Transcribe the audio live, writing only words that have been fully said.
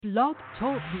Blog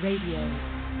Talk Radio.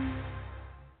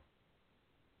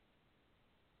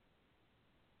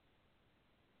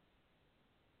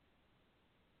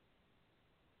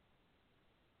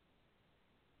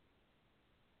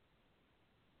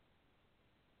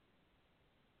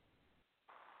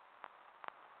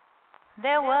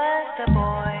 There was a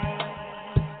boy.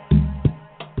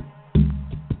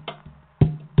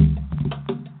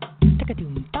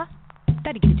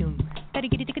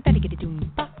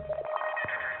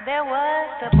 There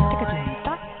was a boy.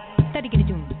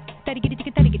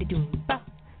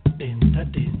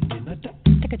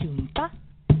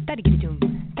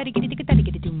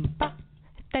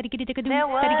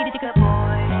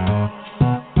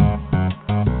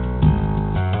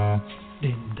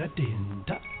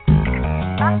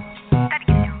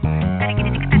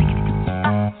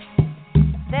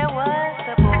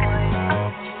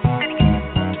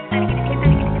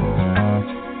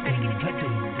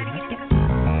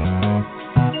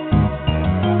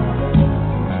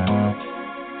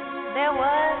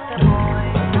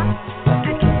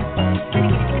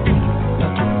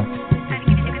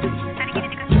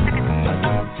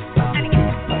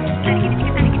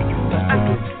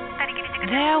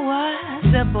 There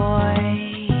was a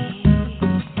boy.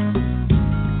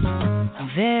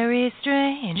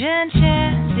 Just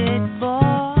to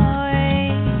love.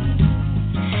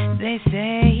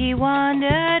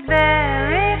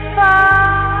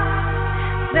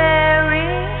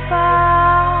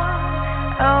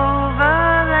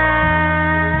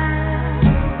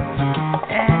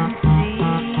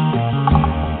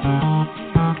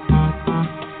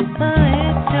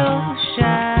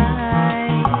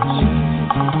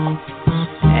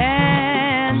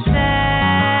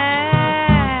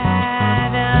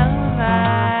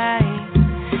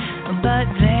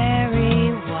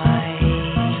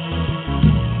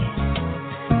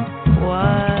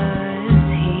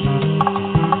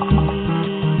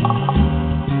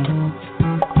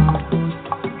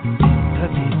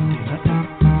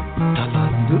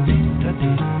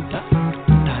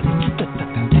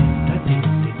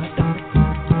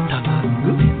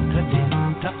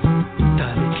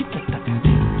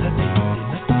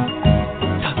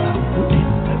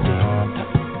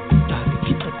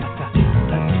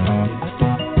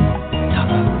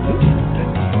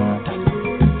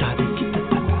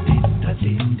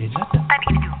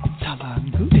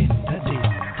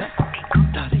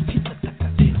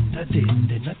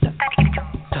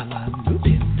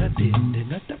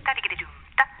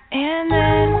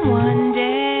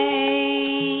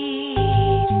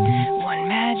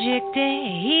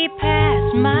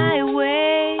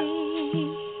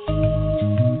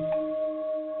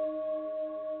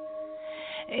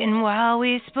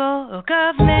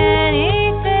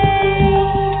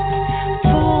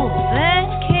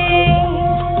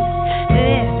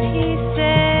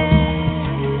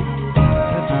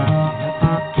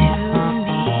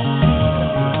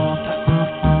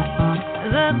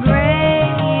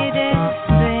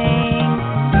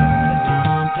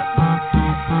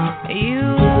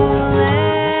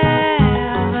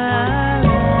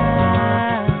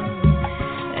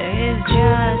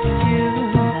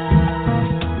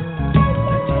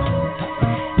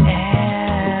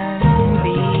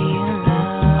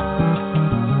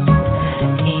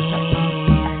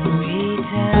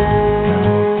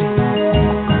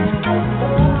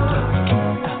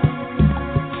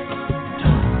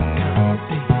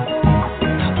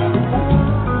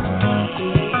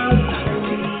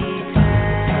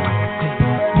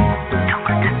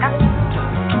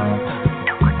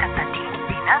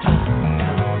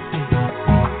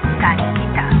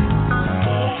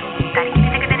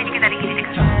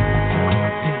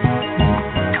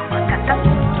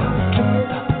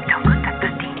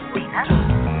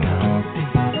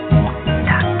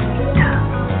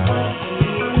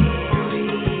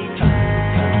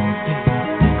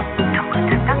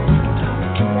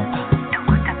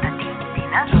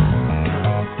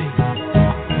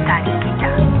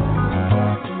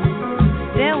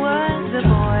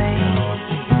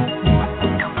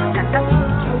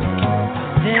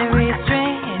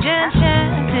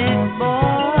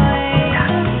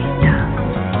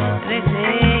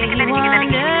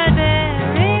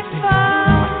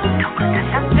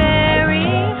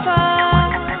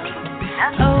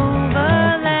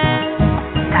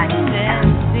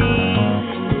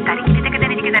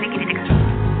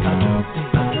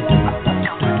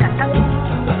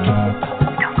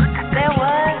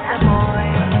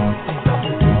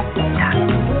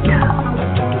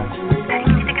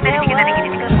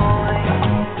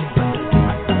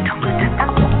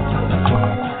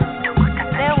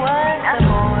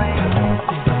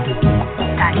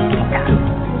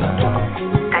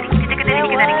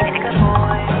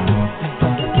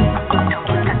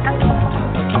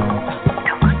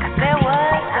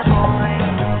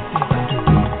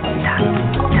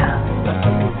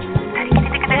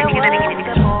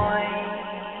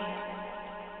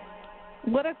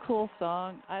 What a cool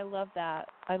song. I love that.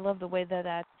 I love the way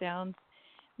that sounds.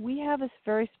 We have a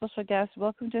very special guest.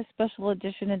 Welcome to a special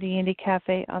edition of the Indie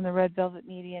Cafe on the Red Velvet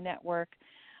Media Network.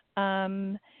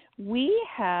 We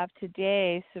have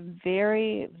today some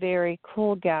very, very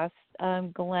cool guests,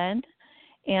 Glen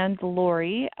and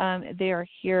Loire. They are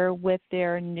here with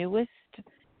their newest,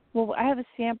 well, I have a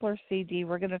sampler CD.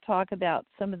 We're going to talk about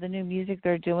some of the new music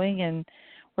they're doing, and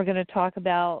we're going to talk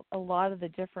about a lot of the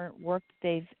different work that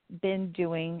they've been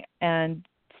doing and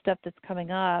stuff that's coming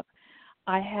up.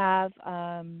 I have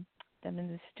them in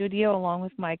the studio along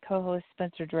with my co-host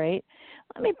Spencer Drake.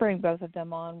 Let me bring both of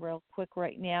them on real quick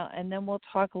right now, and then we'll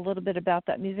talk a little bit about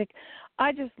that music.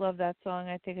 I just love that song.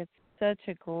 I think it's such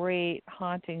a great,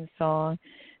 haunting song.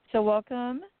 So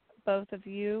welcome, both of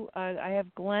you. I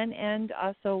have Glen and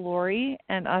also Loire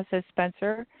and also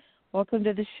Spencer. Welcome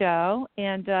to the show.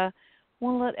 And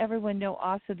we'll let everyone know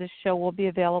also the show will be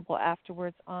available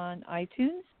afterwards on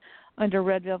iTunes under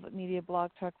Red Velvet Media Blog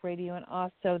Talk Radio, and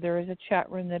also there is a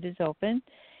chat room that is open.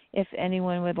 If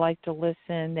anyone would like to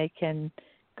listen, they can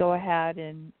go ahead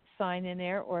and sign in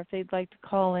there, or if they'd like to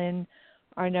call in,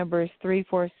 our number is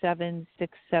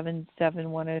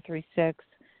 347-677-1036.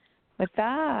 With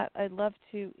that, I'd love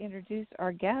to introduce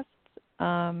our guests.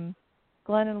 Glen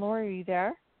and Loire, are you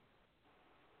there?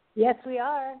 Yes, we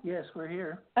are. Yes, we're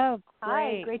here. Oh,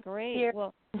 Hi, great. to hear.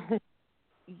 Well,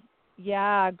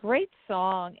 yeah, great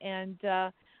song. And,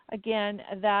 again,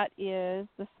 that is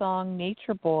the song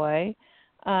Nature Boy.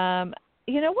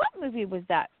 What movie was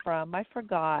that from? I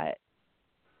forgot.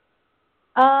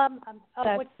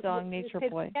 That song, Nature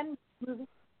Boy. Movie?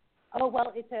 Oh,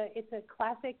 well, it's a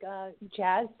classic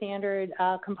jazz standard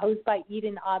composed by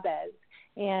Eden Abes.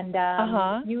 And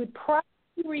you would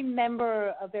probably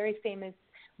remember a very famous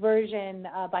version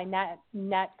by Nat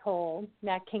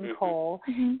King Cole.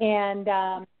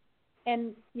 Mm-hmm.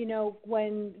 And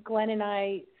when Glen and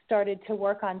I started to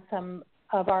work on some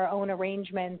of our own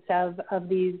arrangements of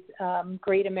these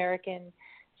great American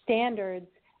standards,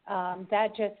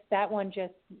 that one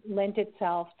just lent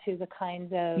itself to the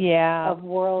kinds of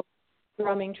world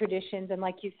drumming traditions, and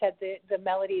like you said, the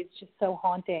melody is just so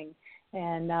haunting.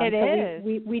 And it is.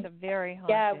 It's very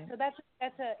haunting. Yeah, so that's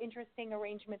an interesting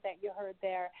arrangement that you heard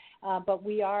there. But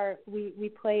we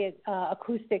play it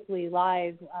acoustically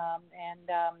live,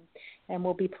 and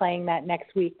we'll be playing that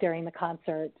next week during the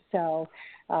concert. So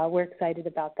we're excited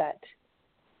about that.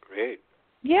 Great.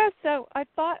 Yeah, so I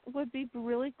thought would be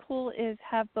really cool is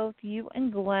have both you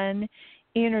and Glen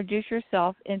introduce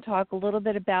yourself and talk a little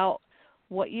bit about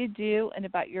what you do and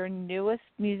about your newest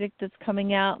music that's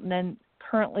coming out, and then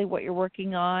currently what you're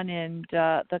working on and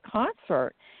the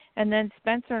concert. And then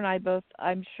Spencer and I both,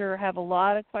 I'm sure, have a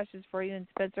lot of questions for you, and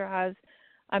Spencer has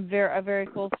a very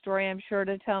cool story, I'm sure,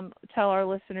 to tell our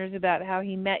listeners about how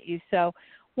he met you. So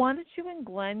why don't you and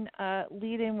Glen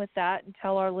lead in with that and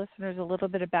tell our listeners a little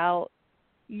bit about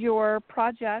your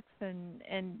projects,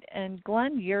 and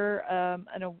Glen, you're a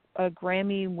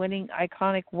Grammy-winning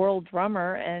iconic world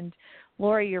drummer, and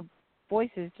Loire, your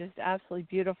voice is just absolutely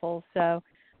beautiful. So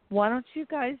why don't you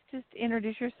guys just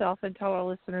introduce yourself and tell our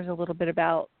listeners a little bit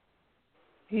about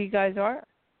who you guys are?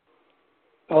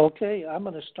 Okay, I'm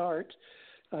going to start.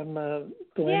 I'm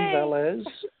Glen Velez,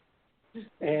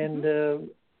 and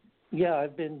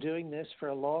I've been doing this for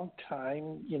a long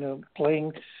time,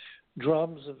 playing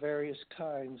drums of various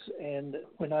kinds. And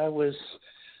when I was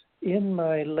in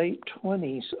my late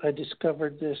 20s, I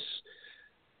discovered this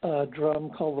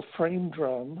drum called the frame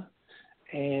drum.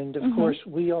 And, of course,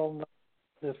 we all know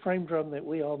the frame drum that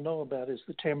we all know about is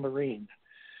the tambourine.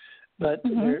 But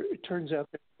it turns out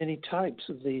there are many types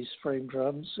of these frame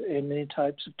drums and many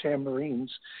types of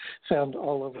tambourines found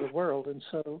all over the world. And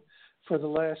so for the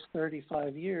last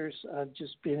 35 years, I've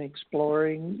just been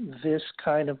exploring this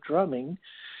kind of drumming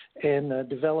and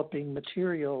developing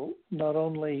material, not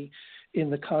only in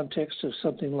the context of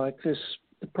something like this,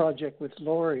 the project with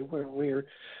Loire, where we're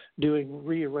doing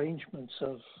rearrangements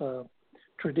of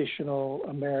traditional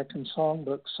American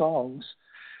songbook songs,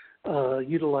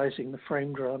 utilizing the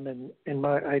frame drum and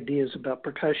my ideas about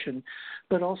percussion,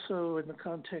 but also in the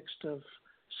context of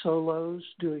solos,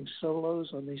 doing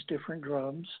solos on these different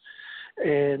drums,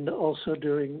 and also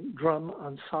doing drum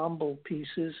ensemble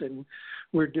pieces. And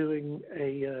we're doing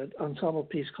a ensemble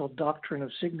piece called Doctrine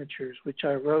of Signatures, which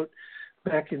I wrote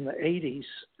back in the 80s,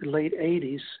 late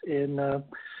 80s, and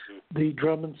the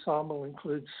drum ensemble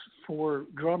includes 4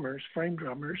 drummers, frame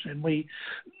drummers, and we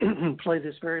play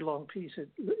this very long piece.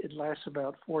 It lasts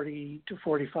about 40 to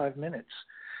 45 minutes,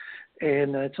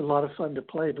 and it's a lot of fun to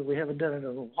play, but we haven't done it in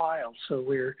a while, so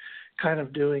we're kind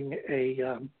of doing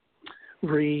a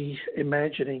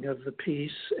reimagining of the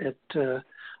piece at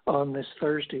on this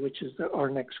Thursday, which is our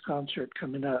next concert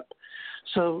coming up.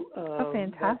 So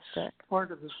fantastic. That's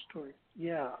part of the story.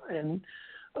 Yeah, and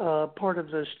part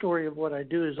of the story of what I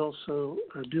do is also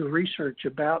do research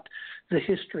about the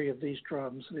history of these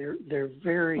drums. They're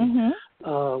very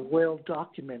well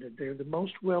documented. They're the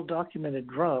most well documented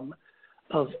drum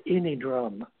of any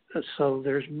drum. So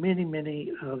there's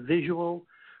many visual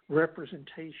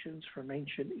representations from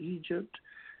ancient Egypt,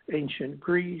 ancient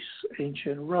Greece,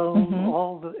 ancient Rome.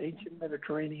 All the ancient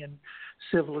Mediterranean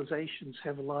civilizations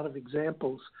have a lot of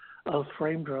examples of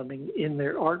frame drumming in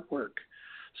their artwork.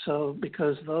 So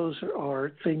because those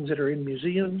are things that are in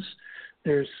museums,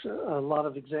 there's a lot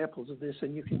of examples of this,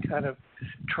 and you can kind of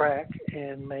track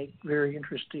and make very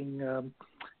interesting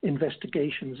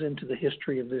investigations into the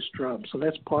history of this drum. So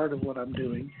that's part of what I'm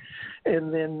doing.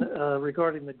 And then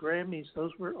regarding the Grammys,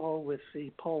 those were all with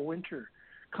the Paul Winter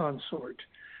Consort,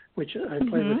 which I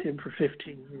played with him for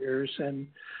 15 years, and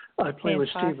I played with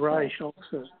Steve Reich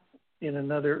also in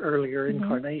another earlier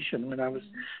incarnation when I was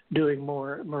doing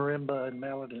more marimba and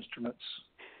mallet instruments.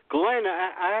 Glenn,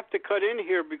 I have to cut in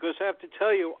here because I have to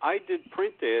tell you, I did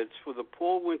print ads for the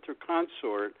Paul Winter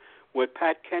Consort where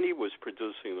Pat Kenny was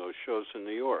producing those shows in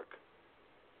New York.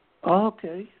 Oh,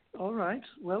 okay. All right.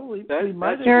 Well, we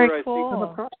might have very cool. come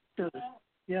across each other.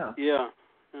 Yeah. Yeah.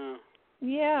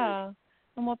 Yeah.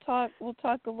 And we'll talk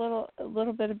a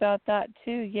little bit about that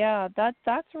too. Yeah,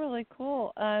 that's really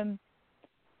cool.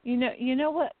 You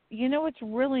know what's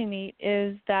really neat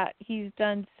is that he's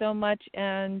done so much,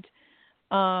 and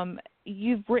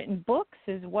you've written books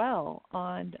as well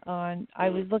on I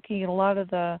was looking at a lot of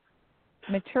the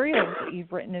materials that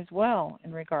you've written as well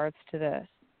in regards to this.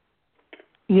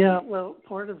 Yeah, well,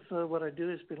 part of what I do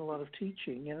has been a lot of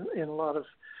teaching and a lot of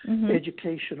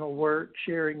educational work,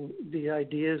 sharing the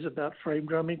ideas about frame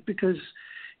drumming, because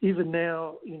even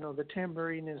now, the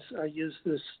tambourine is, I use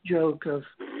this joke of,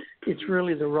 it's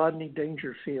really the Rodney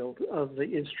Dangerfield of the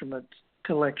instrument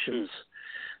collections,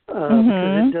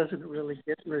 because it doesn't really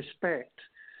get respect.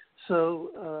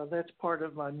 So that's part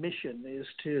of my mission, is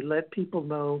to let people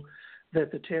know that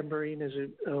the tambourine is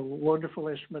a wonderful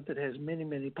instrument that has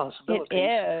many possibilities.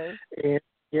 It is. And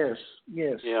yes.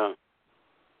 Yeah.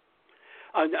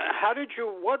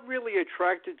 What really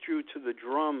attracted you to the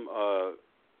drum,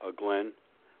 Glenn?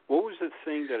 What was the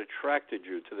thing that attracted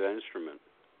you to that instrument?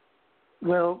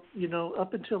 Well,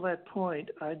 up until that point,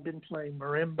 I'd been playing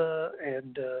marimba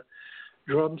and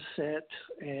drum set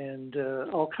and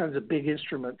all kinds of big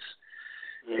instruments.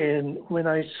 And when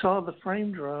I saw the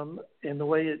frame drum and the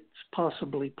way it's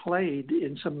possibly played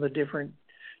in some of the different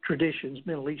traditions,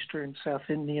 Middle Eastern, South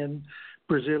Indian,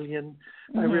 Brazilian,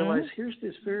 I realized here's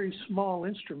this very small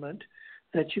instrument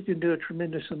that you can do a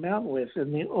tremendous amount with,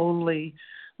 and the only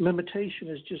limitation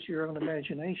is just your own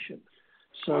imagination.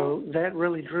 So that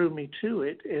really drew me to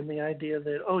it, and the idea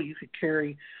that, you could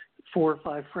carry 4 or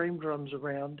 5 frame drums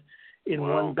around in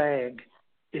one bag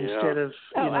instead of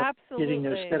getting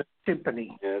a set of timpani.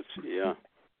 Yes, yeah.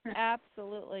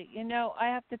 Absolutely. I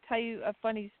have to tell you a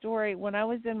funny story. When I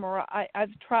was in Morocco,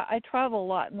 I travel a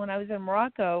lot, and when I was in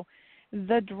Morocco,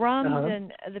 the drums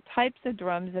and the types of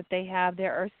drums that they have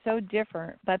there are so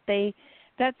different, but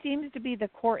that seems to be the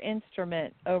core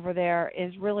instrument over there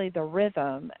is really the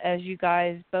rhythm, as you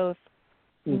guys both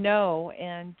know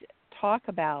and talk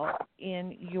about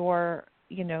in your,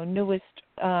 newest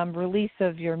release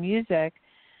of your music.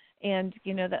 And,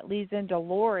 that leads into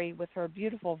Loire with her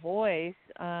beautiful voice.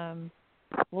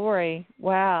 Loire,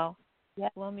 wow.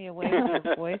 Blow me away with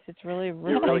her voice. It's really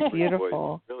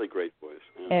beautiful. Really great voice.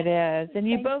 Yeah. It is. And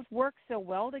you both work so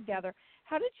well together.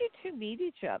 How did you two meet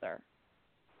each other?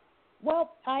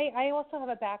 Well, I also have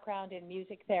a background in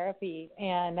music therapy,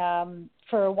 and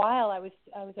for a while I was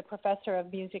a professor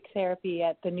of music therapy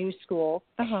at the New School,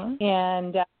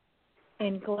 and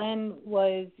Glenn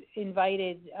was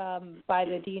invited by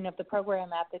the dean of the program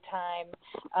at the time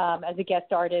as a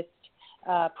guest artist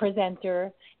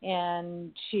presenter,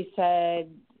 and she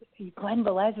said, Glen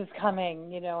Velez is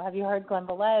coming, have you heard Glen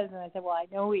Velez? And I said, well, I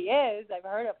know who he is. I've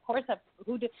heard, of course, at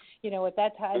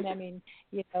that time,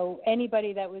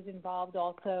 anybody that was involved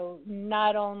also,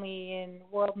 not only in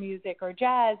world music or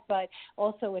jazz, but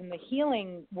also in the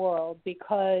healing world,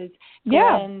 because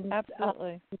Glenn,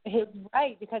 absolutely.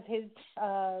 Because his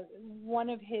one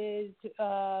of his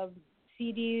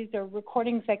CDs or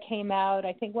recordings that came out,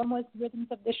 I think one was Rhythms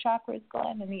of the Chakras,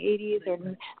 Glenn, in the 80s or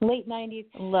late 90s.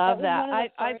 Love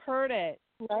that. I've heard it.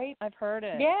 Right? I've heard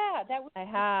it. Yeah, that was. I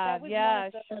have.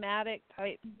 Shamanic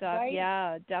type stuff. Right?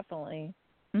 Yeah, definitely.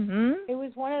 It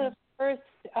was one of the first.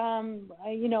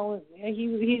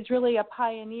 He's really a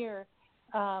pioneer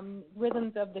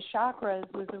Rhythms of the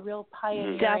Chakras was a real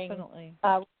pioneering Definitely.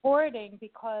 recording,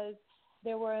 because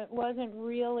there wasn't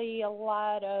really a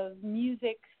lot of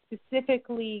music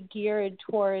specifically geared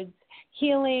towards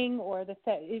healing, or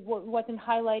it wasn't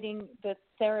highlighting the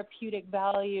therapeutic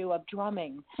value of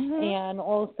drumming, and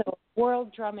also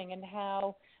world drumming, and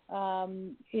how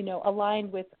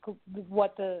aligned with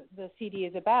what the CD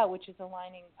is about, which is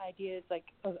aligning ideas like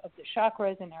of the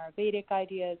chakras and Ayurvedic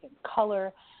ideas and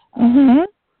color.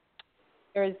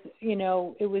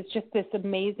 It was just this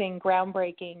amazing,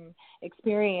 groundbreaking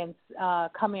experience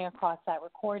coming across that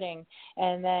recording.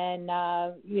 And then,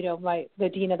 the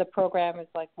dean of the program is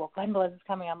like, well, Glen Velez is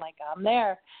coming. I'm like, I'm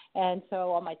there. And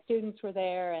so all my students were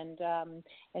there, and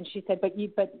she said, but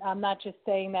I'm not just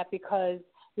saying that because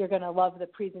you're going to love the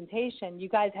presentation. You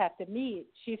guys have to meet.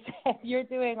 She said, you're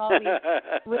doing all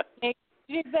these.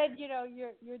 She said,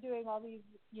 you're doing all these,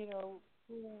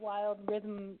 wild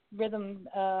rhythm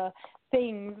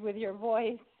things with your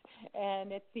voice,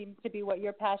 and it seems to be what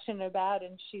you're passionate about.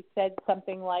 And she said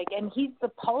something like, and he's the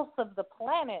pulse of the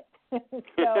planet.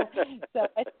 so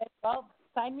I said, well,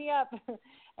 sign me up.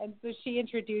 And so she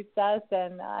introduced us,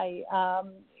 and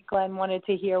Glenn wanted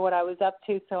to hear what I was up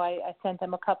to, so I sent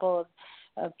him a couple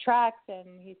of tracks,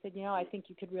 and he said, I think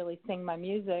you could really sing my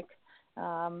music.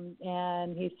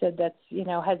 And he said that's,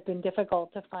 has been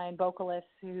difficult to find vocalists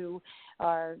who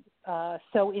are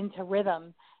so into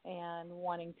rhythm and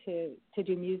wanting to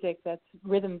do music that's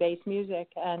rhythm-based music.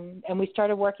 And we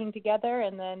started working together,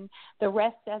 and then the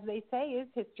rest, as they say, is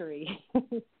history.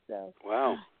 So.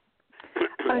 Wow.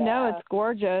 I know, it's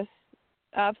gorgeous.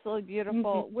 Absolutely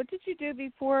beautiful. What did you do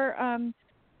before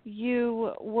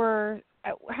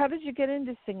how did you get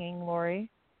into singing, Loire?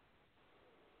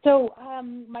 So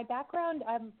my background,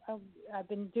 I've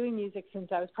been doing music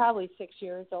since I was probably 6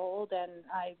 years old, and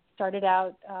I started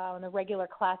out on a regular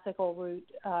classical route,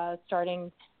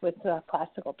 starting with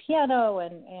classical piano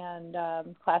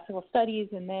and classical studies,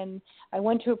 and then I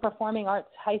went to a performing arts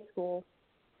high school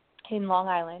in Long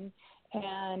Island,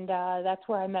 and that's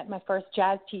where I met my first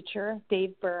jazz teacher,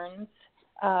 Dave Burns,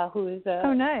 who is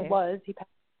he passed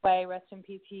away, rest in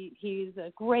peace. He's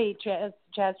a great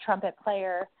jazz trumpet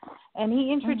player, and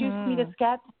he introduced me to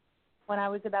scat when I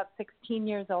was about 16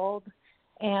 years old.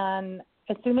 And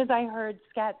as soon as I heard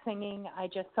scat singing, I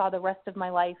just saw the rest of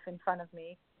my life in front of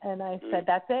me, and I said,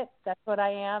 "That's it. That's what I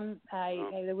am."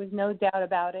 There was no doubt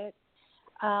about it.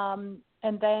 And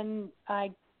then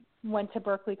I went to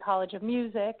Berklee College of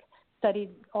Music, studied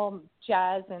all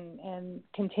jazz, and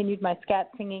continued my scat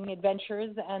singing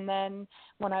adventures. And then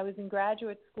when I was in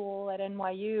graduate school at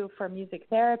NYU for music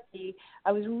therapy,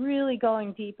 I was really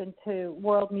going deep into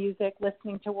world music,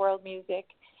 listening to world music,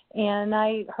 and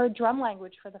I heard drum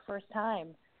language for the first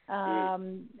time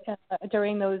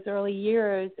during those early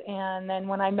years. And then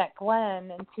when I met Glenn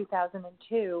in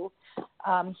 2002,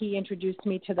 he introduced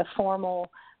me to the formal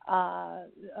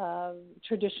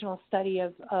traditional study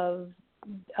of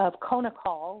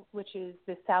konakal, which is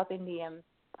the South Indian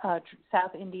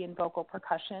vocal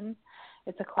percussion.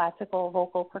 It's a classical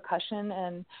vocal percussion,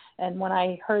 and when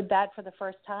I heard that for the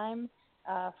first time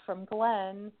from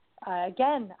Glenn,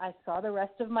 again I saw the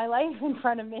rest of my life in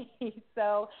front of me.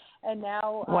 So, and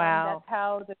now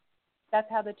that's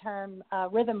how the term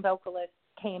rhythm vocalist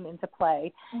came into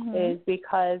play, is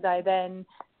because I then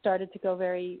started to go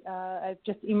I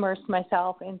just immersed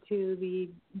myself into the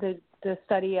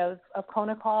study of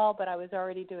konakal, but I was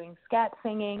already doing scat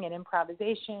singing and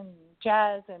improvisation, and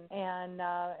jazz, and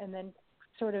then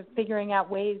sort of figuring out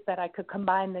ways that I could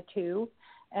combine the two,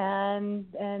 and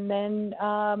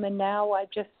now I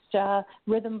just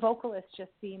rhythm vocalist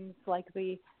just seems like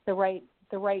the right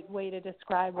way to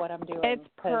describe what I'm doing. It's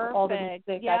perfect. All the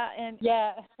music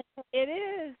it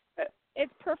is.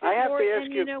 It's perfect. I have Lori, to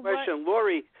ask you a question,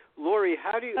 Loire.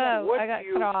 How do you? I got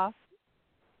cut off.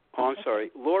 Oh, I'm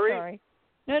sorry, Loire. Sorry.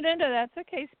 No, that's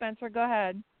okay, Spencer. Go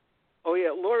ahead. Oh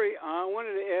yeah, Loire. I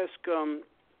wanted to ask,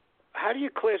 how do you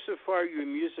classify your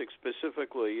music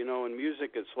specifically? In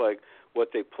music, it's like what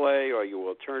they play. Are you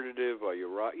alternative? Are you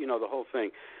rock? The whole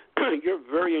thing. You're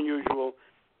very unusual.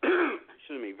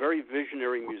 Very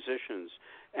visionary musicians,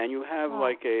 and you have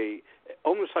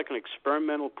almost like an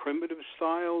experimental primitive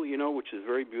style, which is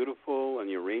very beautiful, and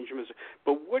the arrangements.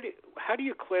 But how do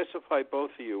you classify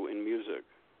both of you in music?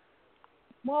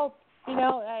 Well,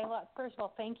 first of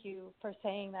all, thank you for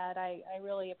saying that. I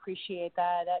really appreciate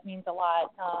that. That means a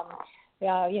lot.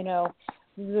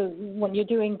 When you're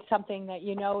doing something that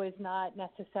is not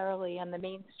necessarily on the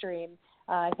mainstream,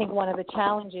 I think one of the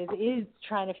challenges is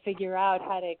trying to figure out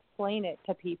how to explain it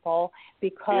to people,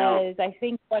 because I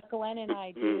think what Glenn and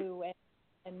I do,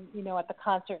 and at the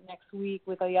concert next week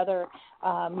with the other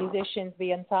musicians,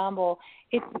 the ensemble,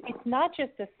 it's not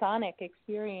just a sonic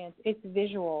experience, it's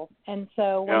visual. And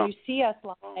so when you see us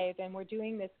live and we're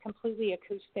doing this completely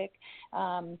acoustic,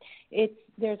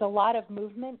 there's a lot of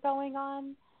movement going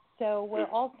on. So we're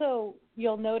also,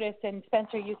 you'll notice, and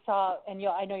Spencer, you saw, and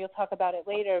I know you'll talk about it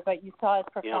later, but you saw us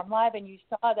perform live, and you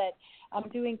saw that I'm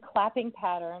doing clapping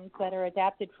patterns that are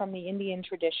adapted from the Indian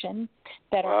tradition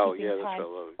that are keeping time.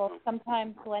 Well,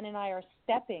 sometimes Glenn and I are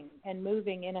stepping and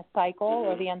moving in a cycle,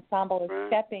 or the ensemble is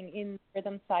stepping in the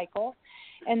rhythm cycle.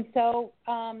 And so,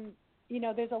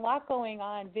 there's a lot going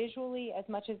on visually as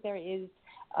much as there is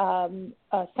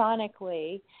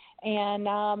sonically. And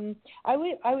I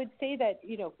would say that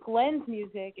Glenn's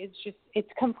music is it's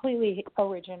completely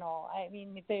original. I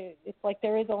mean, it's like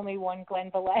there is only one Glen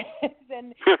Velez,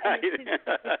 and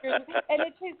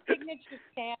it's his signature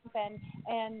stamp.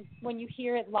 And when you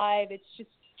hear it live, it's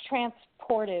just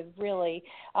transportive, really.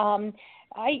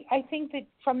 I think that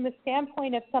from the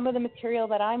standpoint of some of the material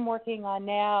that I'm working on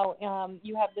now,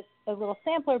 you have a little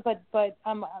sampler, but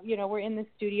we're in the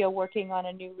studio working on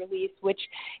a new release, which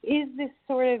is this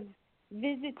sort of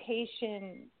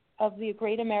visitation of the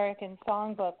Great American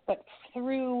Songbook, but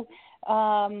through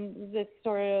this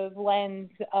sort of lens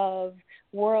of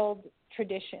world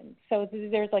tradition. So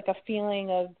there's like a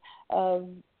feeling of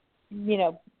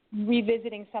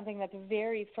revisiting something that's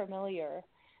very familiar,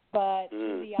 but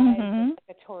through the eyes of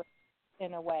like a tourist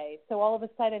in a way. So all of a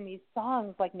sudden these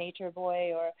songs like Nature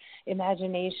Boy or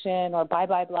Imagination or Bye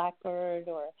Bye Blackbird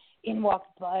or In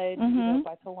Walked Bud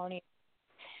by Thelonious,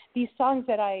 these songs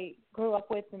that I grew up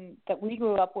with and that we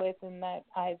grew up with and that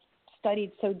I've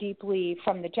studied so deeply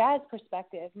from the jazz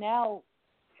perspective, now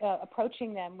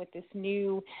approaching them with this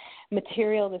new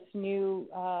material, this new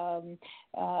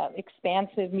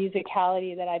expansive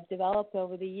musicality that I've developed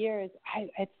over the years,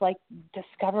 it's like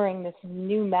discovering this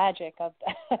new magic of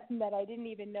that I didn't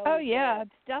even know. Oh yeah,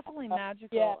 it's definitely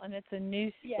magical, and it's a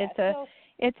new.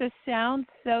 It's a sound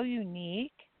so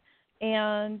unique,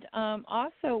 and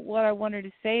also what I wanted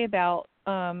to say about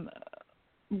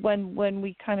when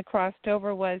we kind of crossed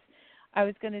over was, I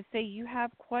was going to say you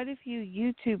have quite a few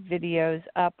YouTube videos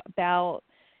up about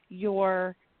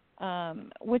your,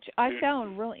 which I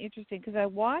found really interesting because I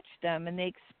watched them and they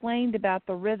explained about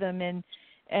the rhythm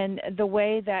and the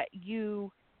way that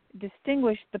you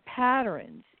distinguish the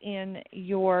patterns in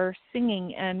your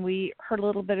singing, and we heard a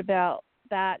little bit about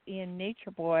that in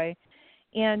Nature Boy.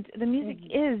 And the music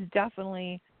is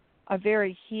definitely a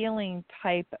very healing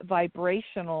type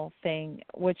vibrational thing,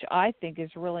 which I think is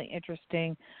really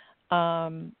interesting.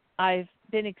 I've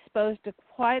been exposed to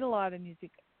quite a lot of music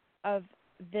of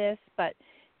this, but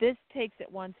this takes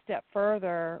it one step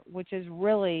further, which is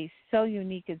really so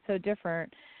unique and so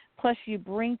different. Plus, you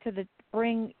bring to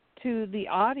the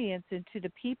audience and to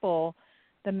the people,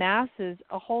 the masses,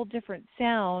 a whole different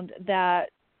sound that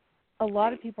a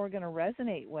lot of people are going to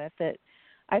resonate with. That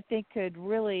I think could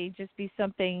really just be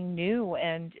something new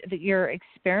and that you're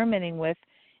experimenting with.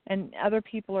 And other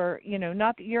people are,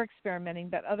 not that you're experimenting,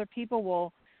 but other people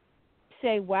will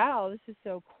say, "Wow, this is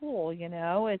so cool."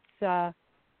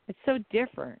 It's so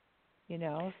different.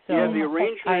 So the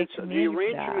arrangements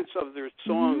of their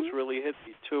songs really hit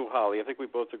me too, Holly. I think we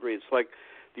both agree. It's like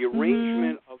the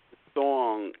arrangement of the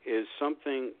song is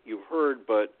something you've heard,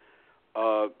 but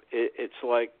it's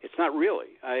like it's not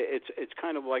really. It's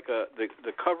kind of like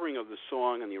the covering of the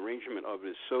song and the arrangement of it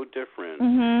is so different.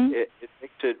 It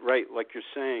makes it like you're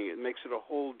saying. It makes it a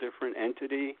whole different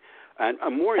entity and a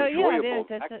more enjoyable.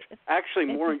 Actually,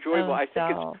 more enjoyable. I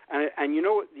think it's and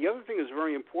the other thing is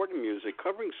very important in music.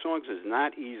 Covering songs is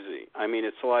not easy. I mean,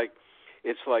 it's like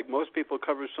most people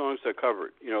cover songs they're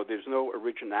covered. There's no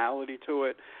originality to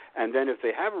it, and then if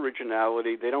they have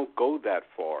originality, they don't go that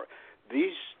far.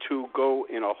 These two go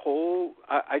in a hole,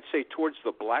 I'd say, towards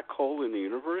the black hole in the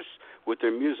universe with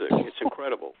their music. It's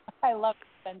incredible. I love it,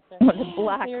 Spencer. The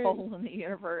black hole in the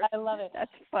universe. I love it. That's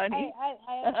funny.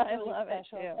 I love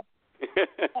special. it,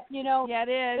 too. Yeah,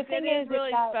 it is. The thing is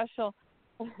really special.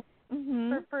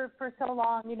 For so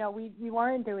long, we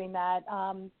weren't doing that.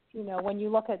 When you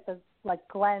look at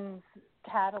Glenn's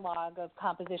catalog of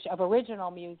composition, of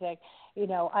original music,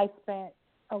 I spent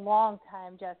a long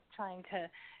time just trying to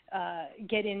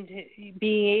get into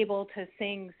being able to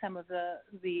sing some of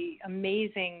the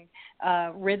amazing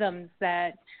rhythms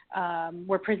that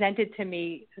were presented to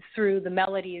me through the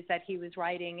melodies that he was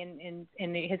writing in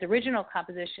his original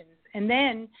compositions. And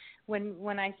then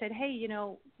when I said, hey,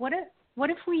 what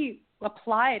if we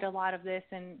applied a lot of this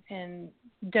and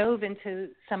dove into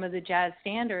some of the jazz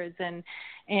standards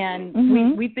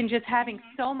and we've been just having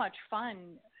so much fun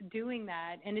doing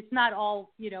that, and it's not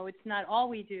all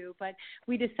we do, but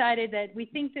we decided that we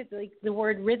think that like the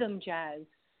word rhythm jazz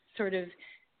sort of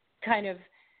kind of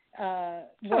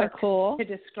works cool to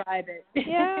describe it.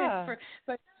 Yeah.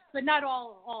 But not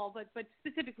all, but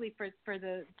specifically for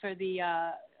the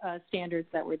standards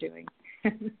that we're doing.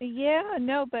 Yeah,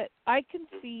 no, but I can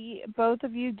see both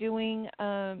of you doing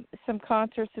some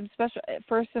concerts,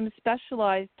 for some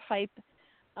specialized type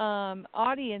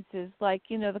audiences, like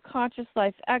the Conscious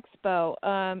Life Expo,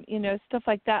 stuff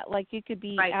like that. Like you could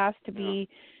be asked to be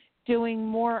doing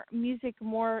more music,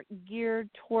 more geared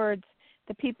towards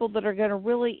the people that are going to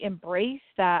really embrace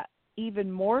that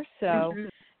even more so. Mm-hmm.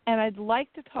 And I'd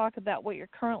like to talk about what you're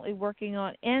currently working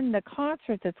on in the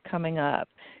concert that's coming up,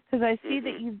 because I see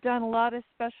that you've done a lot of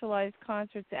specialized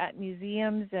concerts at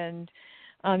museums, and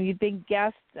you've been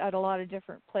guests at a lot of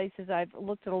different places. I've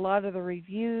looked at a lot of the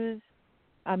reviews,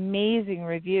 amazing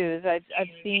reviews. I've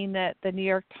seen that the New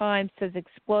York Times says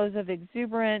explosive,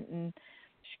 exuberant, and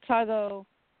Chicago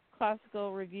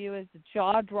Classical Review is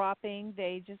jaw-dropping.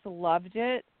 They just loved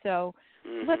it. So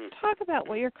let's talk about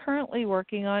what you're currently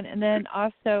working on, and then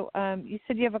also you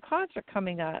said you have a concert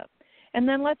coming up, and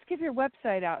then let's give your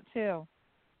website out too.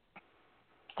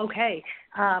 Okay.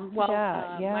 My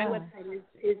website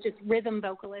is just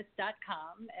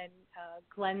rhythmvocalist.com, and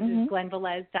Glen's is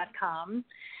glenvelez.com.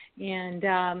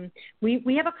 And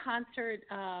we have a concert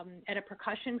at a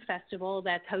percussion festival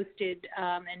that's hosted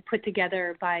and put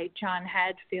together by John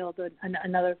Hadfield,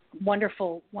 another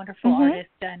wonderful artist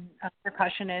and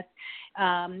percussionist.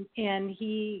 And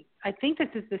I think this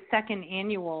is the second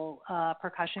annual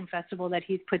percussion festival that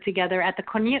he's put together at the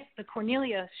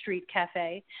Cornelia Street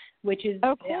Cafe, which is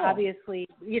obviously,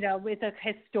 with a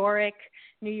historic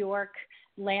New York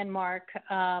landmark.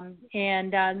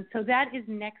 So that is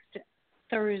next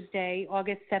Thursday,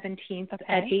 August 17th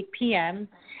at 8 p.m.,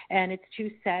 and it's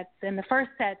 2 sets. And the first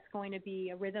set's going to be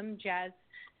a rhythm jazz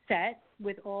set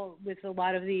with a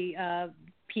lot of the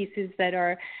pieces that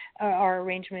are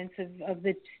arrangements of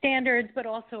the standards, but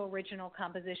also original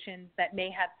compositions that may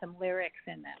have some lyrics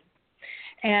in them.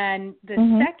 And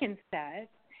the second set,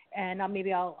 and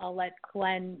maybe I'll let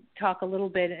Glen talk a little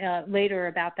bit later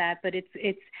about that, but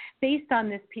it's based on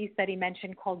this piece that he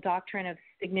mentioned called Doctrine of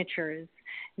Signatures,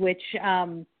 which,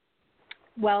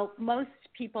 most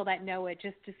people that know it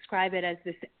just describe it as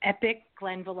this epic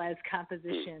Glen Velez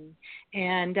composition.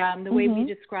 And the way we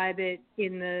describe it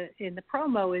in the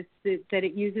promo is that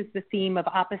it uses the theme of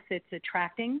opposites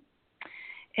attracting.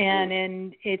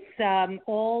 And it's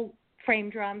all frame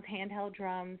drums, handheld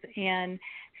drums, and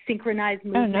synchronized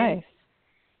movement. Oh, nice.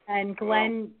 And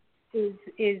Glen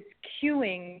is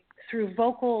cueing through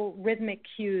vocal rhythmic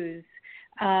cues.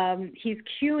 He's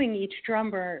cueing each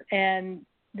drummer, and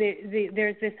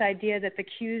there's this idea that the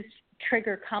cues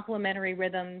trigger complementary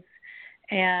rhythms,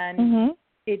 and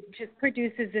it just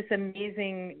produces this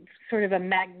amazing sort of a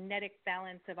magnetic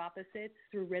balance of opposites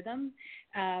through rhythm.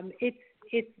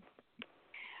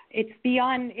 It's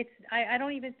beyond. I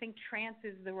don't even think trance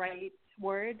is the right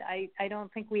word. I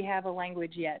don't think we have a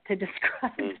language yet to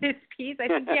describe this piece. I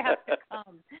think you have to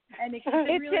come. And it's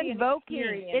really invoking.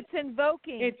 It's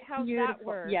invoking. It's how's beautiful. That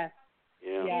word? Yes.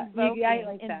 Yeah. I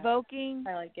like that. Invoking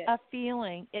I like it. a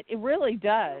feeling. It really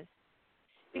does.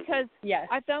 Because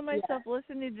I found myself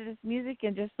listening to this music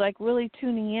and just like really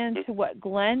tuning in to what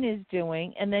Glen is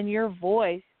doing, and then your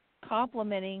voice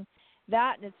complementing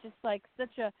that, and it's just like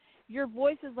your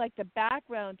voice is like the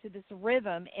background to this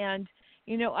rhythm. And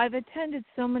I've attended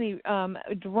so many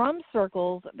drum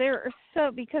circles.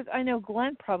 Because I know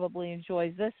Glen probably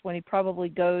enjoys this when he probably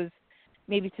goes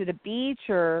maybe to the beach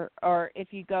or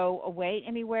if you go away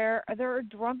anywhere. There are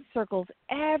drum circles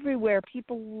everywhere.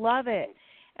 People love it.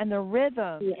 And the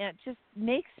rhythm, and it just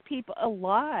makes people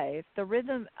alive. The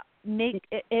rhythm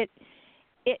it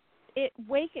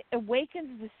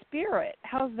awakens the spirit.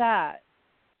 How's that?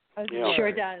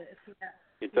 Sure does. Yeah.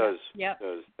 It does. Yep. It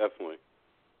does, definitely.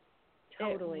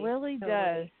 Totally. It really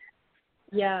does.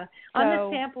 Yeah. On the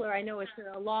sampler, I know it's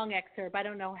a long excerpt. I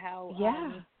don't know how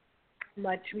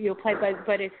much you'll play,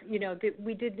 but if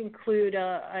we did include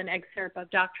an excerpt of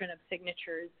Doctrine of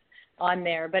Signatures on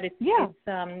there, but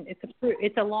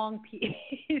it's a long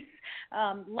piece.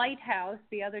 Lighthouse,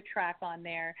 the other track on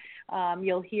there,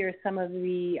 you'll hear some of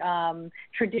the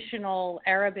traditional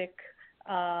Arabic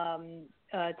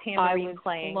tambourine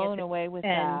playing. I was blown away with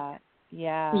that.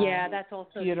 Yeah. Yeah, that's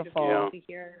also beautiful to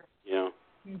hear. Yeah.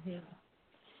 Mm-hmm.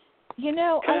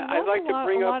 I'd like to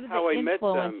bring up how I met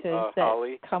them,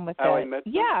 Holly. Come with how that. I met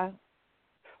them. Yeah.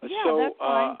 So that's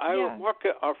fine.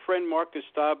 our friend Marcus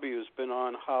Dobby, who's been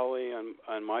on Holly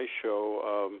on my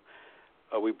show,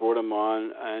 we brought him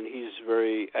on, and he's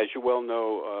very, as you well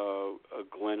know,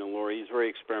 Glen and Loire, he's very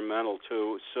experimental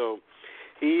too. So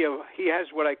he has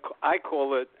what I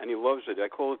call it, and he loves it. I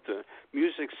call it the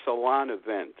music salon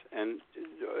event, and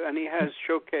he has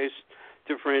showcased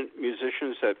different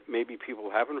musicians that maybe people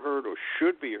haven't heard or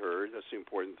should be heard. That's the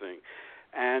important thing.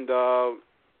 And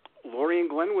Loire and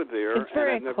Glen were there, it's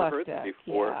very and I've never heard them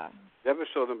before. Yeah. Never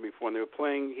saw them before. And they were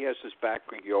playing. He has this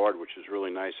backyard, which is really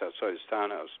nice outside his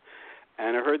townhouse.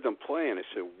 And I heard them play, and I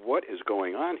said, "What is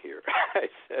going on here?" I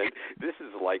said, "This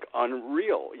is like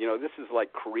unreal. You know, this is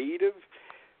like creative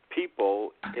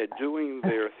people doing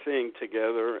their thing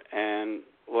together." And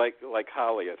like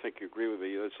Holly, I think you agree with me.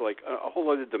 It's like a whole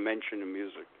other dimension of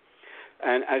music.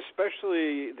 And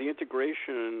especially the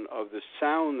integration of the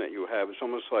sound that you have is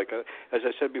almost like, as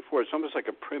I said before, it's almost like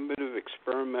a primitive,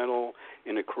 experimental,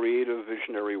 in a creative,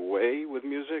 visionary way with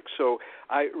music. So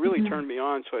I really turned me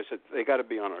on. So I said, they got to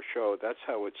be on our show. That's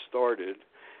how it started.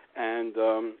 And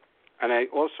I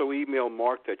also emailed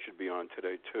Mark that should be on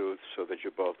today, too, so that you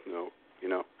both know, you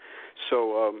know.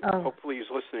 So hopefully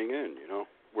he's listening in, you know,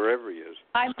 wherever he is.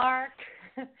 Hi, Mark.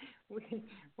 We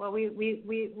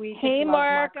hey, just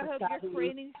Mark. love Mark. I hope you're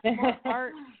creating some more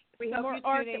art. Some more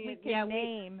art that we can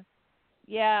name.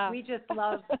 Yeah. We just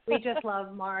love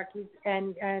Mark,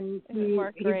 and he's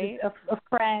a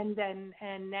friend,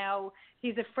 and now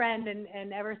he's a friend,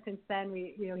 and ever since then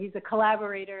he's a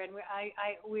collaborator, and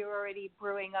we were already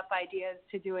brewing up ideas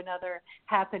to do another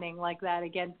happening like that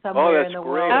again somewhere in the great.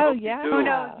 world. Oh yeah. Who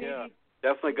knows? Yeah,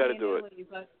 definitely got to do it.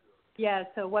 But, yeah,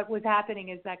 so what was happening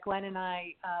is that Glen and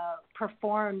I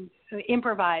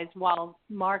improvised while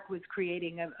Mark was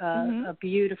creating a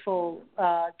beautiful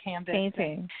canvas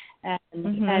painting, and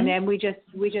then we just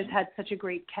had such a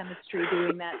great chemistry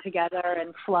doing that together,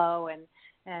 and flow,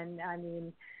 and I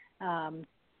mean,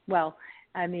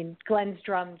 Glen's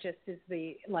drum just is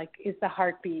the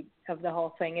heartbeat of the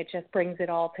whole thing. It just brings it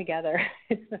all together.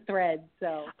 It's the thread.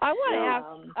 So I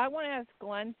want to ask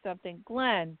Glen something.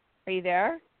 Glen, are you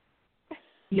there?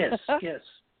 Yes, yes.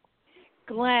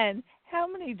 Glen, how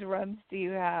many drums do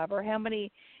you have, or how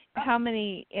many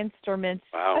instruments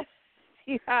do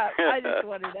you have? I just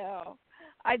want to know.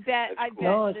 I bet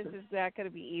this is not going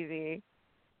to be easy.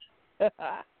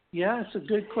 Yeah, it's a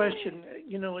good question.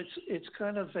 You know, it's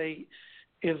kind of a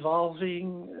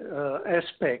evolving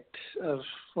aspect of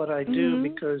what I do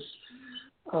because,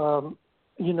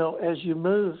 you know, as you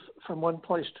move from one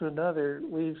place to another,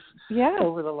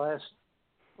 over the last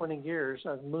 20 years,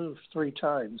 I've moved 3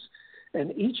 times.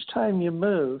 And each time you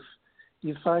move,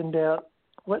 you find out,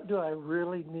 what do I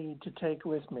really need to take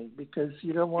with me? Because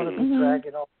you don't want to be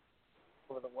dragging all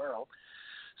over the world.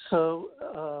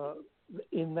 So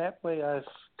in that way, I've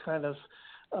kind of,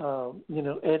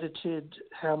 edited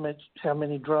how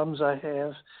many drums I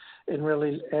have and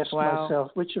really asked myself,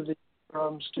 which of these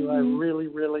drums do I really,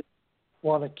 really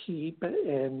want to keep?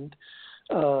 And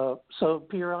so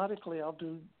periodically I'll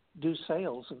do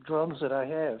sales of drums that I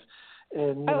have,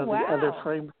 and the other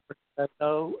frameworks I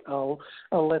know,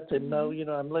 I'll let them know. You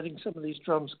know, I'm letting some of these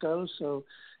drums go, so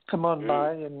come on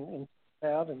by and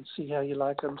out and see how you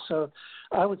like them. So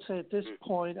I would say at this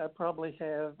point I probably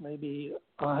have maybe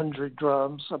 100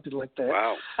 drums, something like that.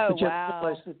 Wow!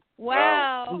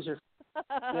 Wow! These are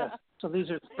so these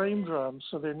are frame drums,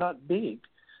 so they're not big.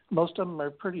 Most of them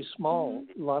are pretty small.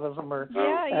 A lot of them are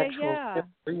actual.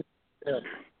 Yeah.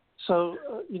 So,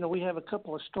 we have a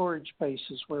couple of storage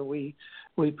spaces where we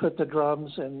put the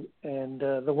drums and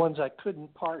the ones I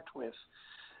couldn't part with.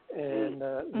 And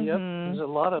the others, a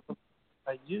lot of them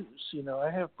I use. You know,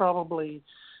 I have probably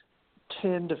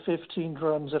 10 to 15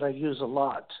 drums that I use a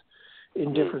lot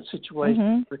in different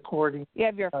situations, recording. You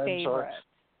have your favorites.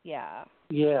 Yeah,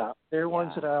 they're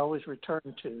ones that I always return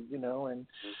to,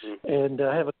 and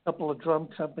I have a couple of drum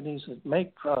companies that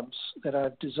make drums that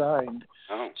I've designed.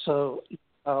 So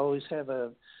I always have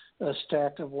a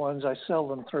stack of ones. I sell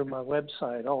them through my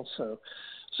website also.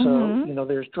 So,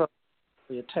 there's drums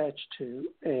attached to,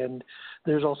 and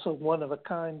there's also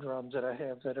one-of-a-kind drums that I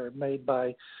have that are made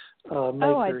by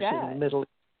makers in the Middle East,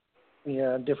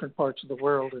 in different parts of the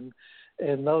world,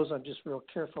 and those I'm just real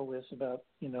careful with about,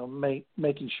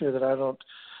 making sure that I don't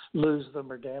lose them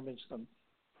or damage them.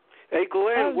 Hey,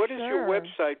 Glen, what is your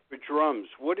website for drums?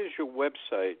 What is your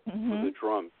website for the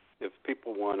drums, if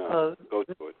people want to go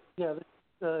to it? Yeah,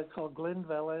 it's called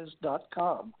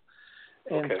glenvelez.com.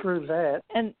 And through that,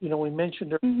 we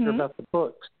mentioned earlier about the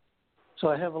books. So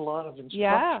I have a lot of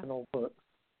instructional books.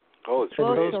 Oh, it's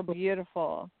great. Those are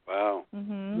beautiful. Wow.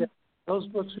 Yeah, those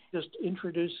books are just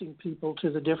introducing people to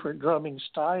the different drumming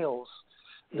styles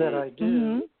that I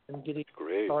do and getting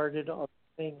started on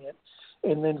playing it.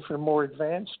 And then for more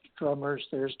advanced drummers,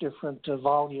 there's different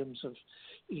volumes of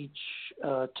each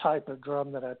type of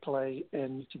drum that I play,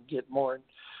 and you can get more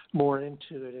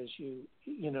into it as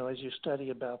you study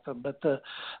about them. But the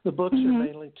books are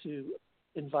mainly to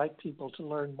invite people to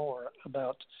learn more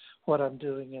about what I'm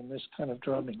doing in this kind of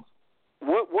drumming.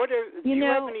 Do you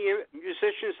have any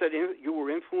musicians that you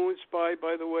were influenced by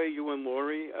the way, you and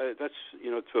Loire? That's,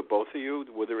 to both of you.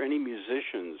 Were there any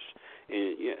musicians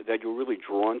that you were really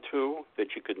drawn to that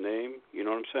you could name? You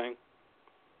know what I'm saying?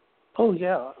 Oh,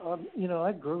 yeah.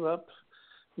 I grew up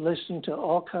listening to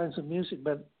all kinds of music,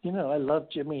 but, I love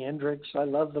Jimi Hendrix. I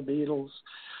love the Beatles.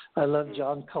 I love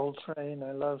John Coltrane.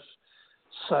 I love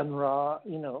Sun Ra,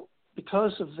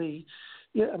 because of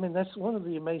that's one of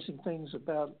the amazing things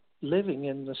about living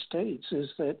in the States is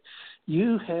that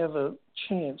you have a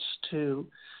chance to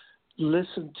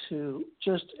listen to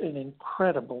just an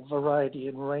incredible variety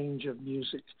and range of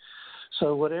music.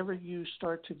 So whatever you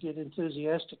start to get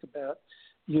enthusiastic about,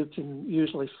 you can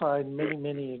usually find many,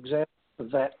 many examples of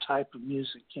that type of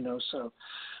music,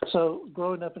 So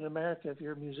growing up in America, if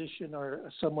you're a musician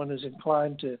or someone who's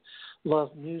inclined to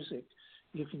love music,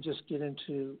 you can just get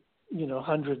into,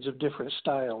 hundreds of different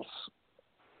styles.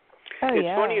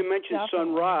 It's funny you mentioned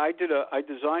Sun Ra. I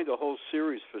designed a whole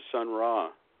series for Sun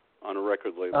Ra on a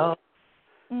record label,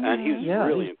 and he's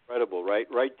really incredible, right?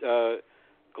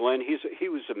 Glenn, he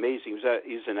was amazing.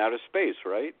 He's in outer space,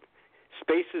 right?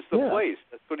 Space is the place.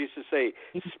 That's what he used to say.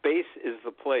 Space is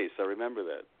the place. I remember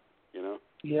that.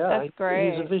 Yeah, that's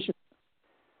great. He's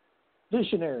a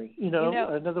visionary. In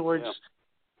other words,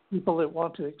 people that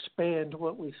want to expand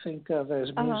what we think of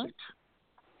as music.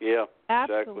 Yeah,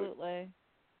 absolutely. Exactly.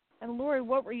 And Loire,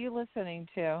 what were you listening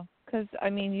to? Because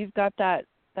you've got that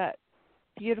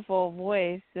beautiful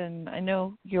voice, and I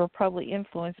know you're probably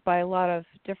influenced by a lot of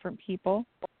different people.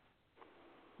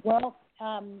 Well,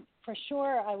 for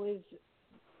sure, I was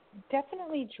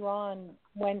definitely drawn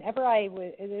whenever I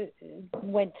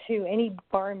went to any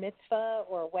bar mitzvah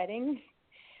or wedding,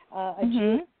 a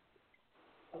Jewish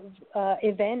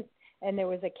event, and there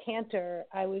was a cantor.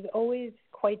 I was always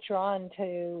quite drawn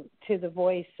to the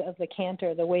voice of the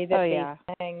cantor, the way that they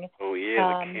sang. Oh yeah,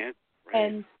 the cantor. Right.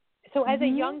 And so, as a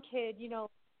young kid,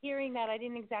 hearing that, I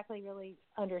didn't exactly really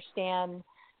understand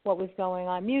what was going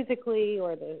on musically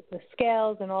or the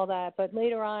scales and all that. But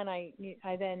later on, I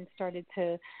then started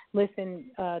to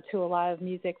listen to a lot of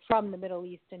music from the Middle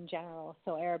East in general,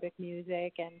 so Arabic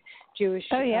music and Jewish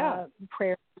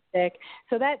prayer music.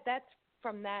 So that's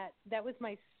from that. That was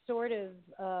my sort of,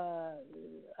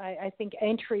 I think,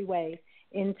 entryway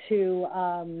into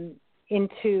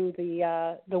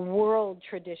the world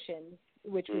traditions,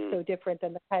 which was so different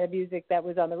than the kind of music that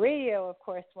was on the radio, of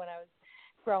course, when I was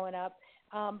growing up.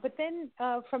 But then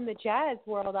from the jazz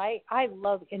world, I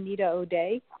love Anita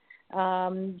O'Day.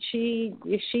 She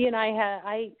and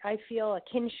I feel a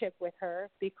kinship with her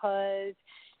because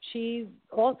she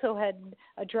also had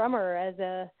a drummer as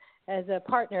a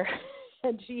partner,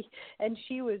 and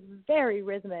she was very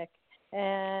rhythmic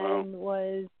and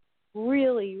was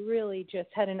really just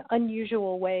had an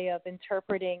unusual way of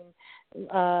interpreting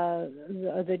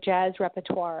the jazz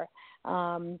repertoire.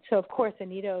 So of course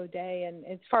Anita O'Day, and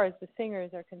as far as the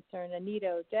singers are concerned, Anita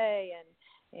O'Day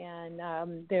and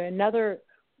there another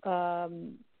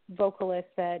vocalist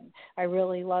that I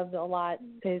really loved a lot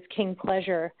is King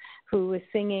Pleasure, who was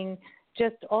singing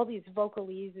just all these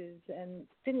vocalises and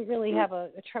didn't really have a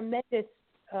tremendous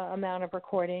amount of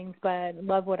recordings, but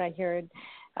love what I heard.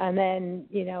 And then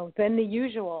then the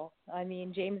usual. I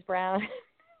mean, James Brown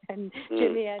and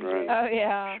Jimi Hendrix. Oh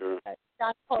yeah. Sure.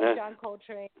 John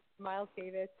Coltrane, Miles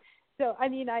Davis. So I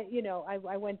mean, I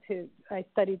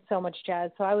studied so much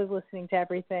jazz, so I was listening to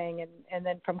everything, and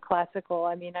then from classical.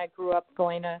 I mean, I grew up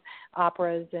going to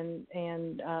operas and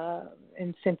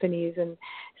symphonies, and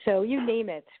so you name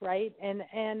it, right?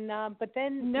 But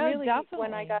then really definitely.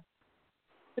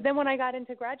 when I got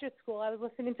into graduate school, I was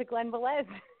listening to Glen Velez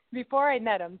before I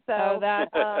met him. So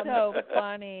that's so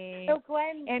funny. So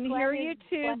Glen, and here you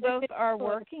two both are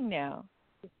working now.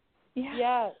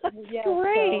 Yeah.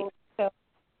 Great.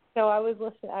 So I was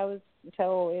listening.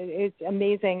 It's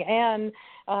amazing. And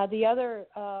the other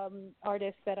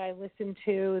artist that I listen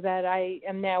to that I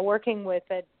am now working with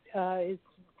that is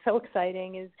so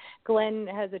exciting is Glenn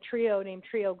has a trio named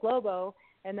Trio Globo,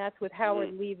 and that's with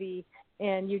Howard Levy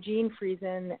and Eugene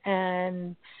Friesen.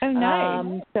 And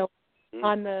nice. So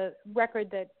on the record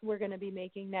that we're going to be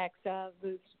making next, the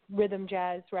rhythm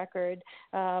jazz record,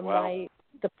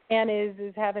 the plan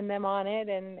is having them on it,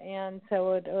 and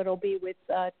so it'll be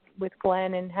with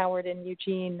Glenn and Howard and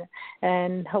Eugene,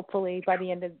 and hopefully by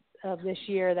the end of this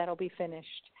year that'll be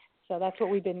finished. So that's what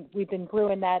we've been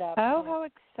brewing that up. Oh, how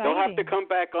exciting! You'll have to come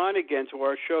back on again to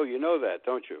our show. You know that,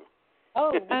 don't you?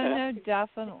 Oh, no,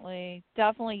 definitely.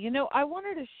 I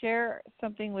wanted to share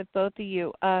something with both of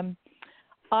you.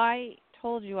 I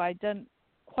told you I'd done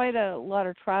quite a lot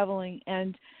of traveling,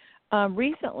 and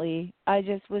recently I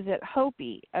just was at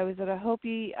Hopi. I was at a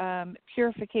Hopi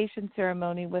purification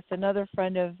ceremony with another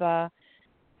friend of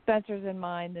Spencer's and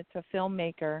mine that's a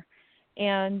filmmaker.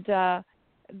 And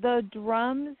the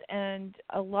drums and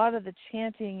a lot of the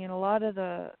chanting and a lot of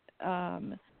the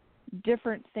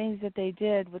different things that they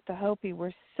did with the Hopi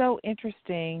were so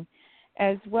interesting,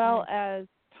 as well as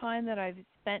time that I've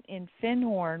spent in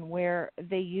Findhorn, where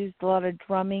they used a lot of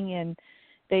drumming and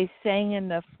they sang in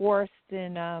the forest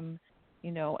in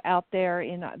out there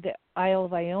in the Isle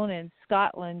of Iona in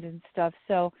Scotland and stuff.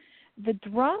 So the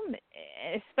drum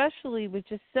especially was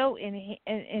just so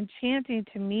enchanting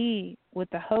to me with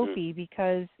the Hopi,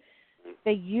 because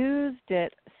they used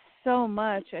it so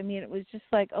much. I mean, it was just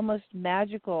like almost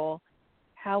magical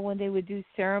how when they would do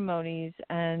ceremonies,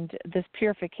 and this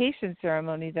purification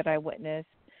ceremony that I witnessed,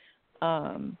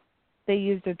 they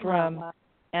used a drum.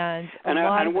 And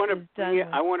I want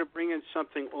to bring in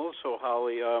something also,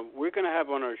 Holly. We're going to have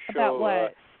on our show about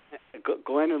what?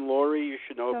 Glen and Laurie. You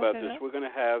should know about this. We're going to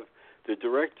have the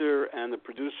director and the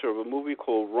producer of a movie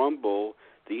called Rumble,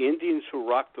 The Indians Who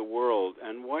Rocked the World.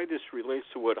 And why this relates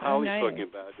to what Holly's talking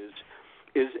about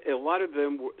is a lot of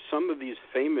them, some of these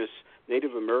famous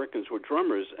Native Americans were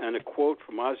drummers. And a quote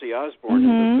from Ozzy Osbourne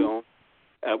in the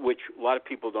film, which a lot of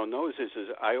people don't know, is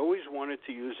I always wanted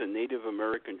to use a Native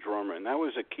American drummer. And that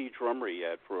was a key drummer he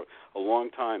had for a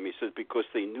long time. He says because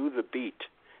they knew the beat.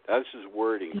 That's his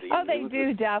wording. They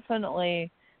do, definitely.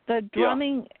 The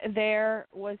drumming there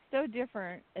was so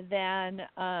different than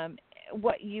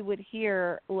what you would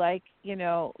hear, like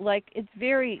it's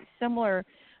very similar.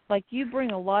 Like you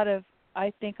bring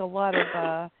I think a lot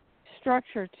of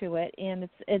structure to it, and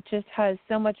it just has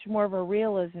so much more of a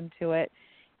realism to it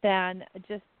than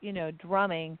just,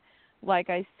 drumming. Like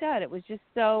I said, it was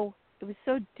so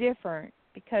different,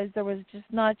 because there was just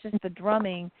not just the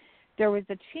drumming, there was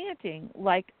the chanting,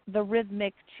 like the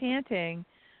rhythmic chanting,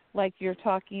 like you're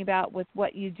talking about with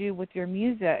what you do with your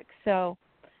music. So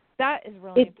that is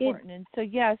really important. And so,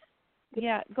 yes,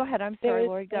 go ahead. I'm sorry,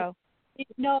 Laurie, go.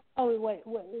 No,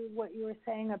 what you were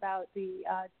saying about the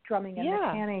drumming and the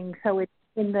chanting. So it's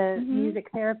in the music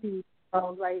therapy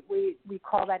world, right? We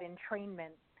call that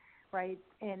entrainment, right?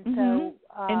 And so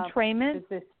entrainment.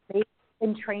 There's this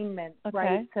entrainment,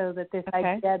 right? So that this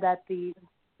idea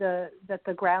that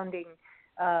the grounding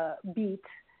beat,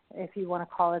 if you want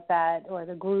to call it that, or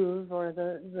the groove, or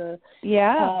the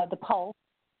pulse,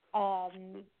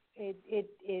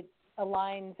 it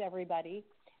aligns everybody,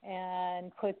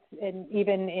 and puts in,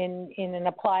 even in an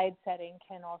applied setting,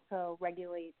 can also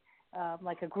regulate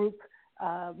like a group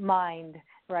mind,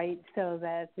 right? So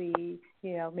that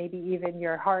maybe even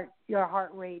your heart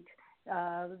rate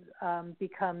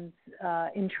becomes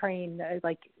entrained,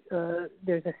 like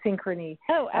there's a synchrony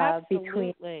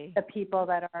between the people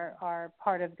that are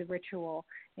part of the ritual,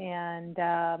 and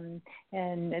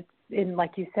it's in,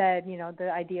 like you said,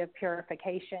 the idea of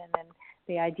purification, and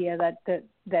the idea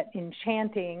that in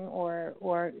chanting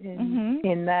or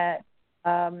in that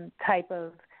type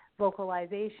of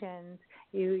vocalizations,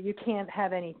 you can't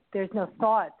have there's no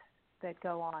thoughts that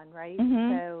go on, right?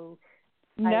 So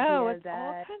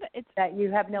that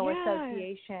you have no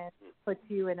association puts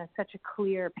you in such a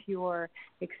clear, pure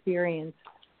experience.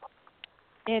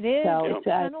 It is. So it's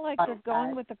kind of like they're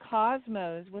going with the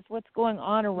cosmos, with what's going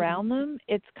on around them.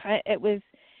 It was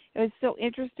so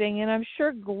interesting, and I'm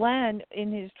sure Glen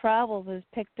in his travels has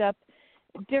picked up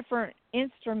different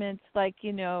instruments, like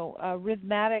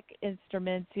rhythmic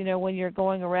instruments. When you're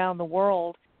going around the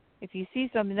world, if you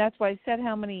see something, that's why I said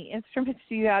how many instruments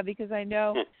do you have, because I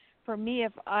know. For me,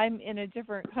 if I'm in a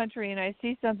different country and I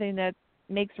see something that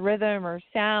makes rhythm or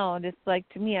sound, it's like,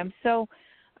 to me, I'm so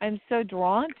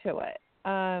drawn to it.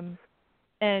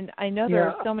 And I know there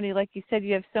are so many, like you said,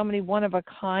 you have so many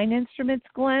one-of-a-kind instruments,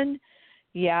 Glen.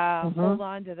 Hold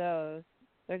on to those.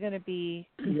 They're going to be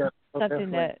something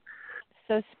that's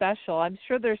so special. I'm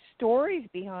sure there's stories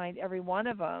behind every one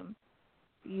of them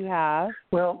you have.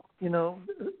 Well,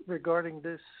 regarding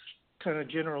this kind of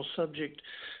general subject,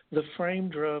 the frame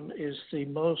drum is the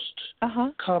most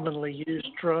commonly used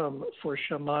drum for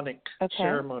shamanic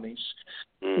ceremonies.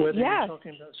 Whether you're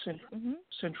talking about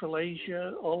Central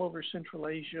Asia, all over Central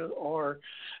Asia, or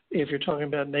if you're talking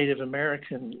about Native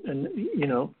American and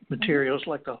materials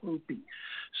like the Hopi.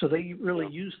 So they really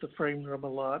use the frame drum a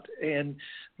lot, and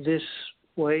this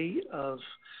way of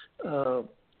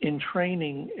in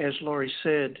training, as Laurie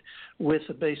said, with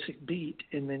a basic beat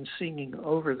and then singing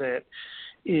over that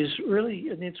is really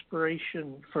an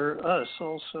inspiration for us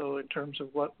also in terms of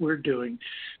what we're doing,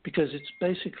 because it's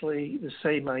basically the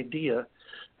same idea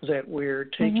that we're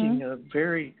taking a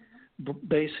very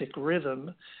basic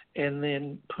rhythm and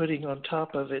then putting on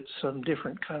top of it some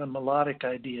different kind of melodic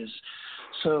ideas.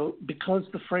 So because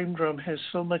the frame drum has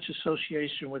so much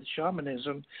association with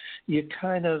shamanism, you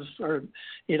kind of are,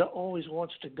 it always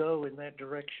wants to go in that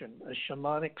direction, a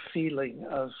shamanic feeling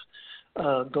of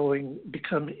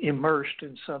become immersed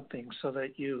in something so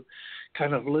that you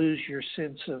kind of lose your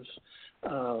sense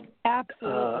of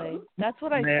absolutely. That's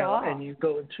what I now, saw. and you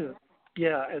go into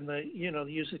and the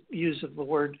use of the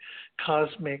word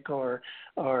cosmic or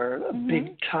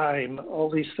big time, all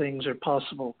these things are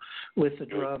possible with the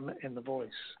drum and the voice.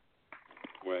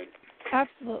 Right.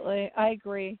 Absolutely, I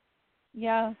agree.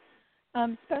 Yeah.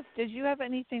 Seth, did you have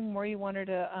anything more you wanted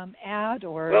to add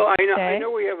or Well, say? I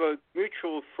know we have a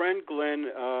mutual friend, Glenn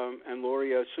and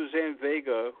Laurie, Suzanne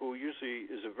Vega, who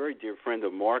usually is a very dear friend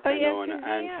of Mark. I know, and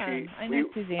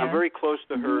Suzanne. I'm very close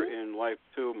to her in life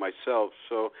too, myself.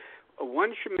 So, why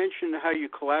don't you mention how you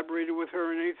collaborated with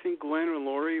her and anything, Glenn or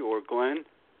Laurie or Glenn?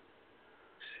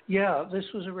 Yeah, this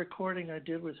was a recording I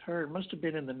did with her. It must have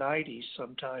been in the 90s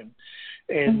sometime.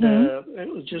 And it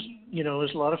was just, it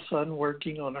was a lot of fun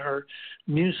working on her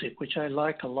music, which I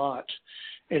like a lot.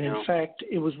 And in fact,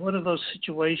 it was one of those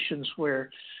situations where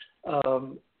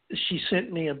she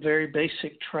sent me a very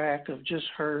basic track of just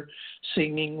her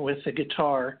singing with the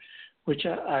guitar, which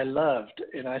I loved.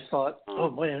 And I thought,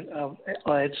 oh, man, I'll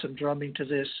add some drumming to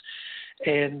this.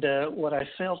 And what I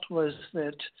felt was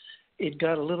that it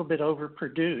got a little bit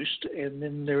overproduced, and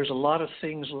then there was a lot of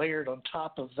things layered on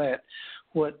top of that.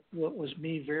 What was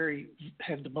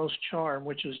had the most charm,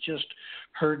 which was just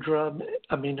her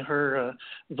her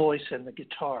voice and the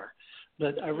guitar.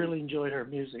 But I really enjoyed her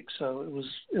music, so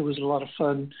it was a lot of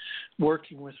fun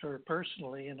working with her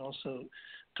personally and also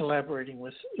collaborating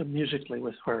musically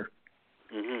with her.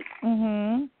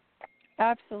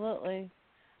 Absolutely.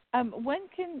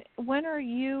 When are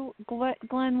you,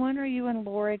 Glenn? When are you and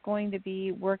Laurie going to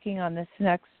be working on this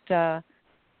next set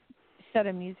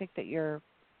of music that you're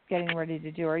getting ready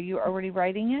to do? Are you already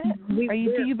writing it? Do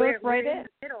you both write it?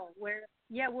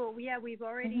 We've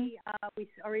already we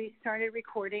already started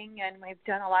recording, and we've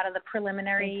done a lot of the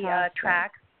preliminary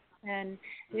tracks. And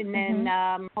then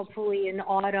hopefully in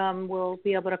autumn we'll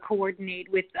be able to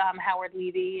coordinate with Howard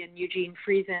Levy and Eugene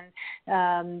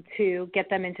Friesen to get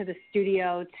them into the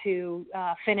studio to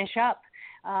finish up.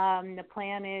 The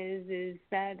plan is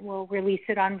that we'll release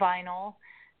it on vinyl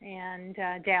and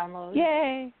download.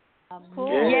 Yay!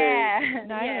 Cool. Yeah.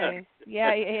 Nice.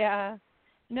 Yeah.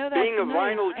 No, that's being a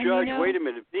vinyl judge. And, wait a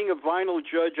minute. Being a vinyl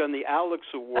judge on the Alex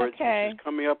Awards, which is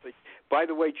coming up. By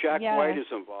the way, Jack White is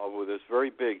involved with this. Very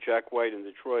big, Jack White in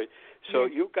Detroit. So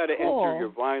you've got to enter your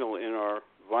vinyl in our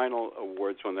vinyl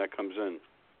awards when that comes in.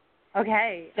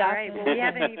 Okay. All right. Well, we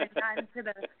haven't even gotten to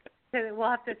the. We'll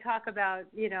have to talk about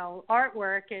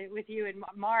artwork with you and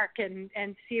Mark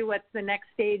and see what's the next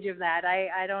stage of that.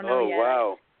 I don't know yet.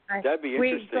 Oh wow, that'd be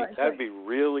interesting. That'd be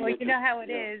really interesting. You know how it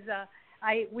is.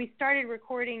 We started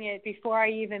recording it before I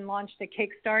even launched the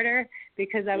Kickstarter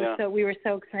because we were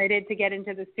so excited to get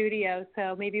into the studio.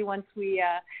 So maybe once we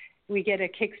get a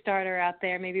Kickstarter out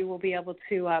there, maybe we'll be able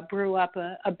to brew up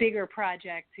a bigger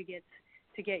project to get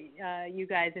you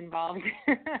guys involved.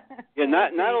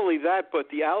 Not only that, but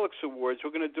the Alex Awards,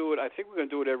 we're going to do it. I think we're going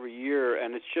to do it every year,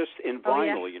 and it's just in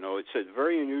vinyl. It's a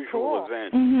very unusual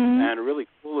event and a really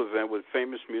cool event with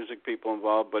famous music people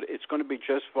involved. But it's going to be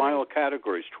just vinyl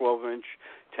categories: 12-inch,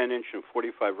 10-inch, and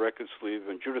 45 record sleeve.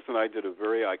 And Judith and I did a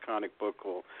very iconic book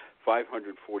called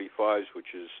 545s,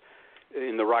 which is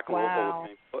in the Rock and Roll Hall of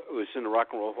Fame. It was in the Rock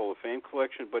and Roll Hall of Fame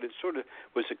collection, but it sort of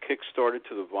was a Kickstarter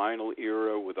to the vinyl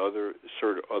era with other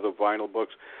vinyl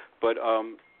books. But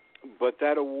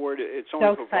that award, it's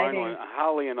only for vinyl. And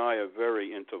Holly and I are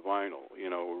very into vinyl.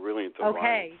 We're really into vinyl.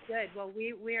 Okay, good. Well,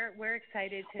 we're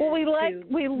excited to. Well, we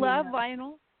love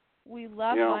vinyl. We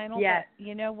love vinyl. Yes. But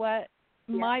you know what?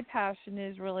 My passion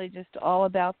is really just all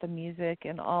about the music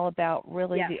and all about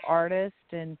really the artist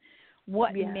and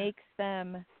what makes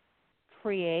them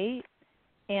create,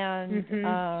 and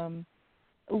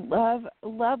love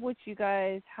what you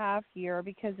guys have here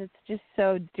because it's just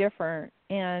so different.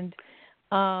 And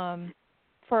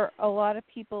for a lot of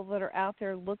people that are out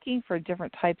there looking for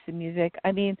different types of music,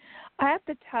 I mean, I have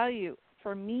to tell you,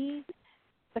 for me,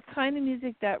 the kind of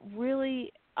music that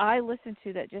really I listen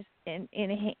to that just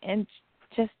and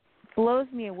just blows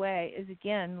me away is,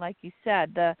 again, like you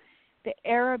said, the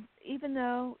Arab. Even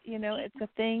though it's a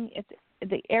thing,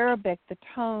 the Arabic, the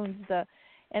tones,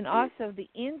 and also the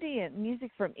Indian music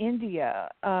from India,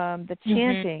 the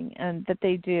chanting and that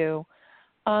they do.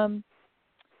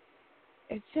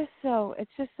 It's just so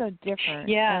different.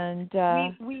 Yeah, and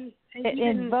it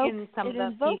invokes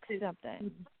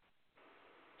something.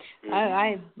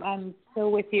 I'm so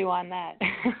with you on that.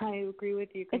 I agree with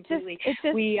you completely. It's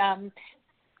just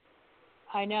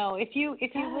I know. If you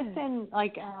listen,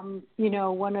 like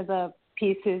one of the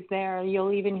pieces there,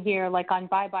 you'll even hear like on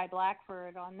Bye Bye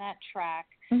Blackbird on that track.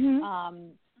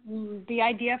 The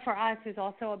idea for us is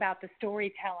also about the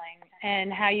storytelling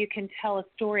and how you can tell a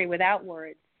story without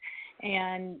words,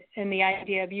 and the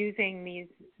idea of using these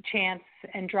chants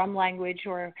and drum language,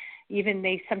 or even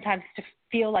they sometimes to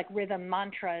feel like rhythm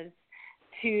mantras,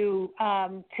 to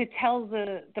tell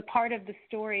the part of the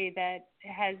story that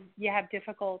you have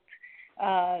difficult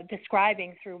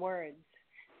describing through words.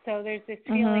 So there's this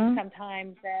feeling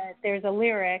sometimes that there's a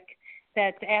lyric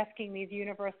that's asking these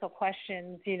universal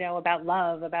questions, about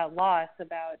love, about loss,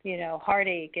 about,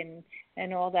 heartache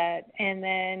and all that. And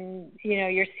then,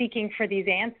 you're seeking for these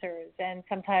answers, and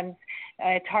sometimes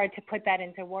it's hard to put that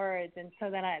into words. And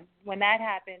so then when that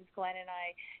happens, Glen and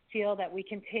I feel that we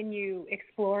continue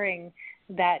exploring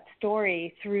that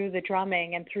story through the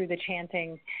drumming and through the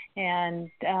chanting and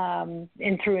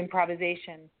through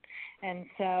improvisation. And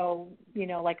so,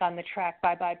 like on the track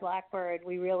Bye Bye Blackbird,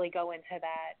 we really go into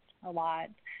that a lot.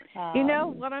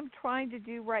 What I'm trying to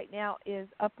do right now is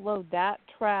upload that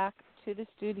track to the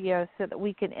studio so that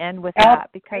we can end with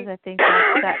that, because I think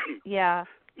that yeah.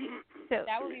 So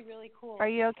that would be really cool. Are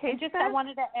you okay? I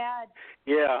wanted to add.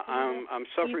 Yeah, I'm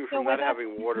suffering from not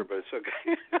having water, but it's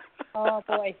okay. Oh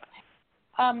boy.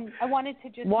 I wanted to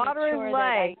just water make sure is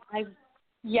that life.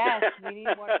 Yes, we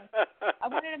need water. I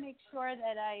wanted to make sure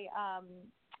that I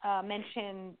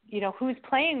mention, who's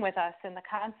playing with us in the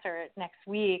concert next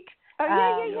week. Oh,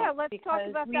 yeah. Let's talk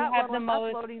about that while I'm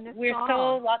uploading this We're song.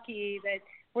 so lucky that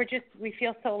we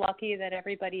feel so lucky that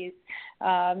everybody's,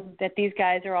 that these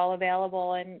guys are all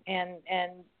available and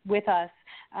with us.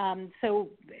 So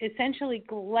essentially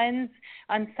Glen's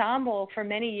ensemble for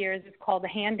many years is called the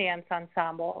Hand Dance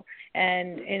Ensemble.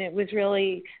 And it was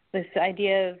really this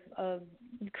idea of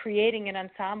creating an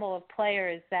ensemble of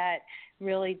players that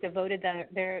really devoted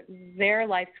their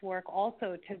life's work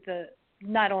also to the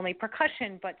not only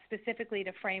percussion but specifically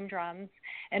to frame drums,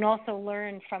 and also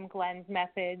learn from Glen's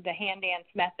method, the hand dance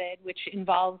method, which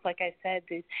involves, like I said,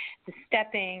 the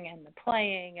stepping and the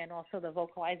playing and also the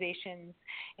vocalizations.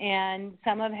 And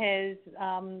some of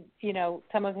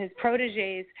his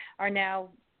proteges are now,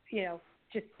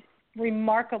 just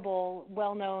remarkable,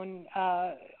 well-known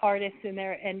artists in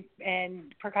there and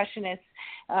percussionists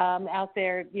out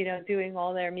there, doing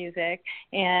all their music,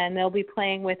 and they'll be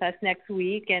playing with us next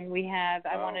week. And we have,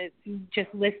 I want to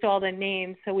just list all the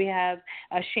names. So we have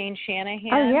Shane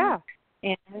Shanahan. Oh yeah.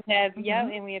 And we have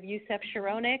and we have Yusef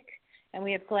Sharonik, and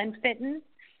we have Glen Fitton,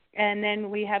 and then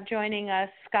we have joining us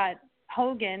Scott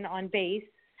Hogan on bass.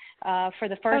 For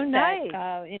the first set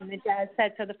in the jazz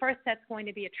set. So the first set's going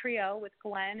to be a trio with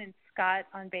Glen and Scott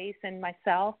on bass and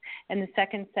myself, and the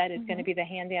second set is going to be the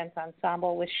Hand Dance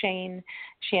Ensemble with Shane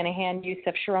Shanahan,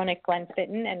 Yusef Sharonik, Glen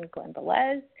Fitton, and Glen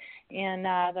Velez. And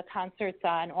the concert's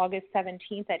on August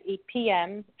 17th at 8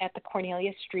 p.m. at the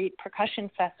Cornelia Street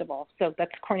Percussion Festival. So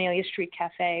that's Cornelia Street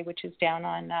Cafe, which is down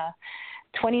on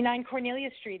 29 Cornelia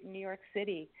Street in New York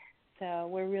City. So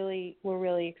we're really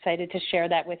excited to share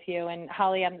that with you. And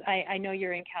Holly, I know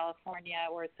you're in California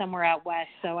or somewhere out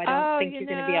west, so I don't think you're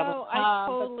going to be able to come.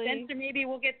 Totally. But Spencer, maybe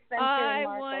we'll get Spencer and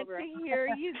Mark over. I want to hear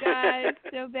you guys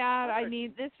so bad.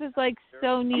 This was like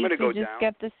so neat to just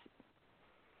get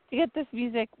this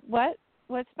music. What,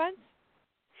 Spence?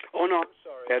 Oh no, I'm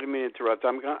sorry. I didn't mean to interrupt.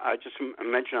 I just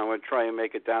mentioned I'm going to try and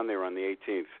make it down there on the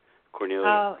 18th. Cornelia.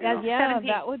 Oh, yeah,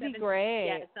 that would be great.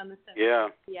 Yeah, it's on the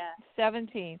 17th. Yeah.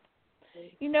 17th.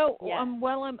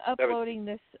 While I'm uploading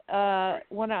this,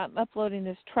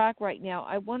 track right now,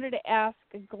 I wanted to ask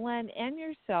Glen and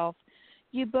yourself.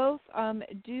 You both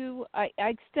do. I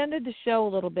extended the show a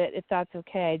little bit, if that's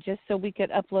okay, just so we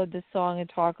could upload this song and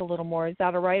talk a little more. Is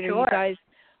that all right? Sure. Are you guys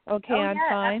okay on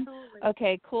time? Absolutely.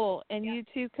 Okay, cool. And you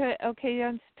two okay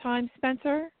on time,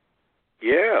 Spencer?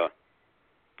 Yeah,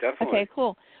 definitely. Okay,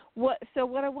 cool. So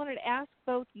what I wanted to ask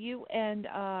both you and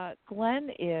Glen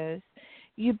is,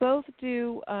 you both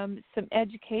do some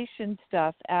education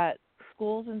stuff at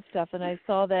schools and stuff, and I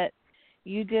saw that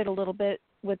you did a little bit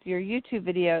with your YouTube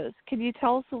videos. Can you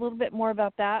tell us a little bit more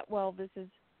about that? Well,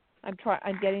 I'm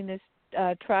getting this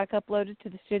track uploaded to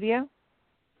the studio.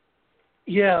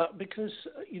 Yeah, because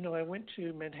I went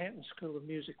to Manhattan School of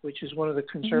Music, which is one of the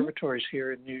conservatories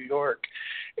here in New York,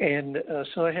 and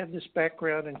so I have this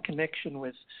background and connection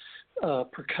with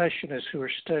percussionists who are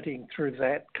studying through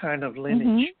that kind of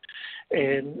lineage,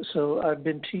 and so I've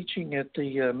been teaching at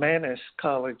the Mannes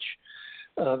College.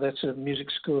 That's a music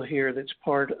school here that's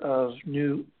part of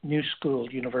New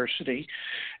School University,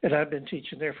 and I've been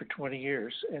teaching there for 20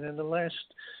 years. And in the last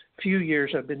few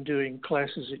years, I've been doing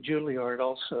classes at Juilliard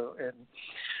also, and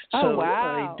so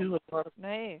I do a lot of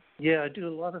I do a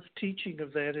lot of teaching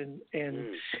of that and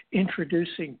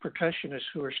introducing percussionists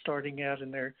who are starting out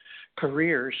in their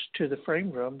careers to the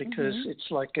frame drum, because it's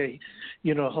like a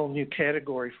whole new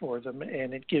category for them,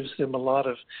 and it gives them a lot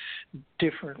of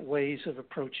different ways of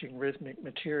approaching rhythmic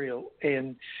material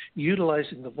and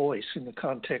utilizing the voice in the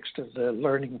context of the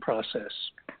learning process.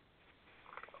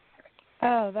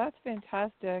 Oh, that's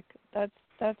fantastic.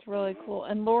 That's really cool.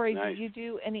 And Loire, do you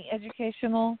do any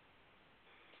educational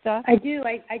stuff? I do.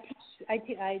 I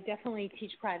definitely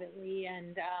teach privately,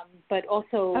 and but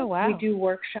also we do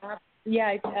workshops.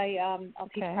 Yeah, I'll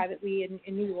teach privately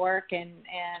in New York, and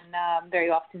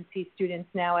very often see students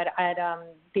now at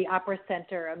the Opera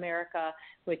Center America,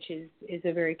 which is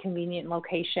a very convenient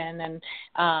location,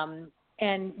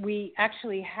 and we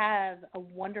actually have a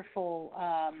wonderful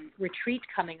retreat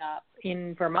coming up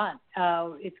in Vermont.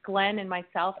 It's Glen and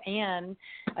myself and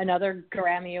another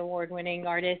Grammy Award-winning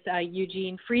artist,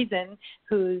 Eugene Friesen,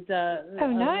 who's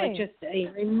just a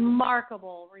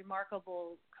remarkable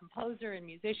composer and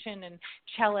musician and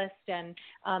cellist, and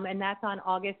that's on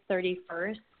August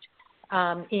 31st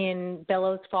in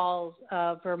Bellows Falls,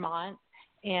 Vermont.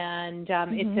 And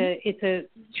it's a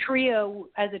trio.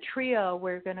 As a trio,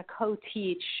 we're going to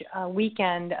co-teach a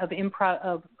weekend of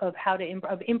improvisation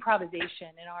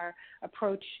and our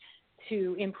approach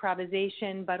to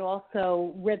improvisation, but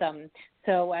also rhythm.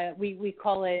 So we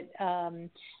call it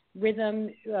rhythm.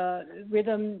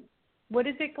 What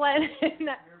is it, Glenn?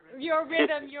 Your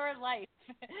rhythm, your life.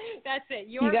 That's it.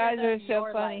 You guys are so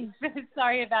funny.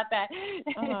 Sorry about that.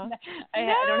 I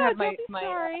don't have my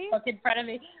book in front of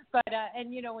me, but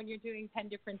and when you're doing 10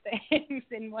 different things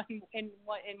in one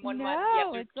month, you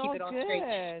have to keep it all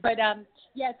straight. But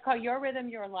it's called Your Rhythm,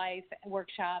 Your Life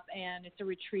workshop, and it's a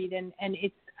retreat, and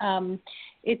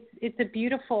it's a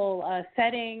beautiful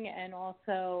setting, and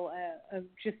also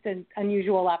just an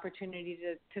unusual opportunity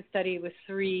to study with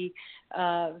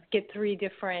get three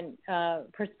different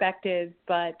perspectives,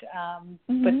 but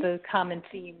the common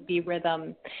theme be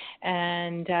rhythm.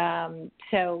 And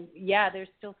so there's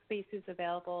still spaces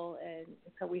available, and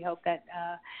so we hope that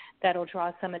that'll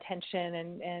draw some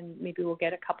attention, and maybe we'll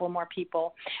get a couple more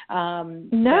people. That's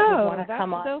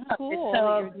come on. So cool. It's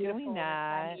you're doing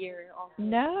that. It's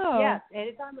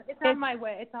on my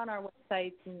way. It's on our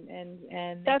website,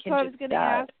 and that's what I was going to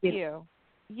ask you.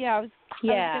 I was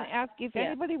going to ask you if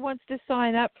anybody wants to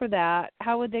sign up for that.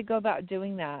 How would they go about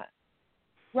doing that?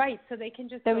 Right, so they can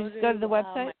just go to the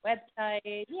website. My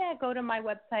website. Yeah, go to my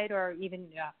website, or even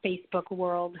Facebook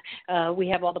world. We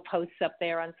have all the posts up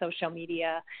there on social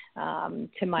media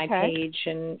to my page,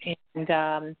 and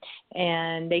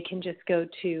they can just go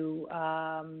to.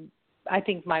 I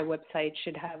think my website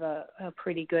should have a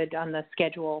pretty good on the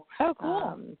schedule. Oh,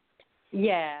 cool.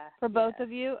 For both of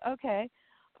you, okay.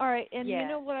 All right, and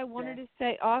what I wanted to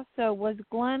say also was,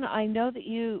 Glen, I know that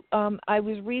you, I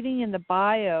was reading in the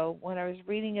bio when I was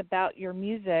reading about your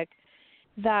music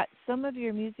that some of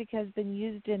your music has been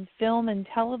used in film and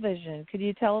television. Could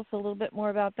you tell us a little bit more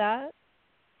about that?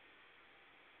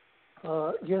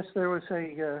 Yes, there was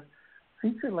a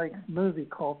feature-length movie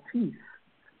called Teeth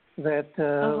that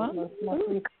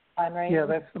right? Yeah,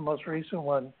 that's the most recent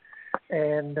one,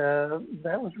 and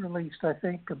that was released, I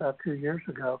think, about 2 years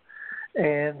ago.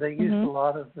 And they used a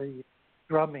lot of the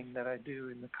drumming that I do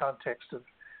in the context of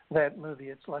that movie.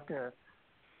 It's like a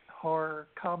horror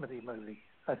comedy movie.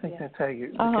 I think that's how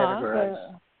you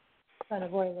categorize. Son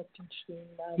of Roy Lichtenstein.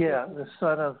 The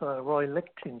son of Roy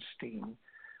Lichtenstein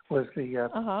was the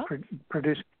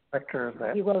producer director of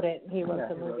that. He wrote it. He wrote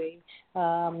the movie.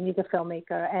 He's a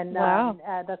filmmaker, and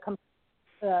the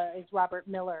composer is Robert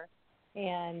Miller,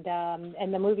 and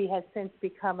the movie has since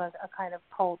become a kind of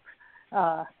cult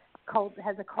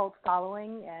has a cult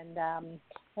following, and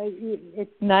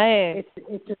it's nice.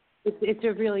 It's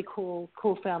a really cool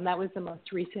film. That was the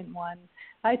most recent one.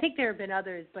 I think there have been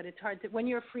others, but it's hard to, when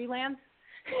you're freelance,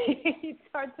 it's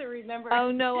hard to remember.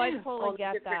 Oh no, I totally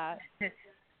get that.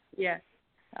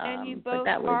 And you both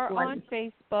are on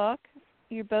Facebook.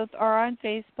 You both are on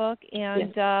Facebook,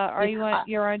 and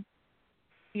you're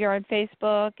on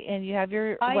Facebook, and you have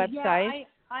your website.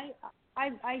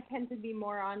 I tend to be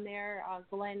more on there.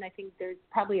 Glenn, I think there's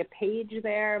probably a page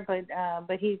there,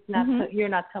 but he's not. You're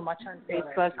not so much on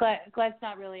Facebook. Glenn's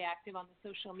not really active on the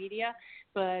social media,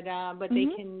 but they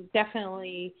can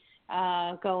definitely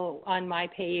go on my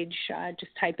page.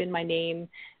 Just type in my name,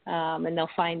 and they'll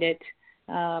find it.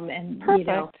 And perfect. You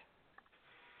know,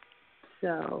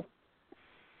 so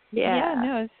yeah. Yeah,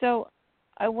 no. So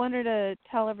I wanted to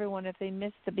tell everyone if they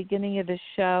missed the beginning of the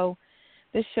show.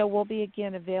 This show will be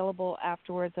again available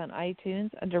afterwards on iTunes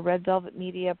under Red Velvet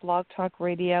Media, Blog Talk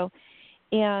Radio.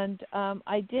 And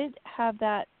I did have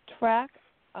that track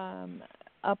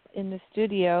up in the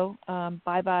studio,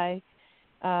 Bye Bye.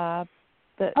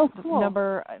 Cool.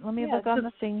 Number, let me look on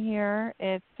the thing here.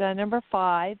 It's number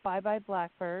 5, Bye Bye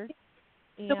Blackbird.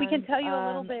 So we can tell you a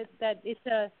little bit that it's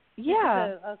a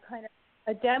kind of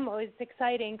a demo. It's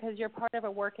exciting because you're part of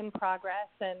a work in progress.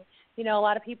 And, you know, a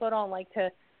lot of people don't like to,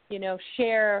 you know,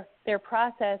 share their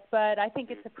process, but I think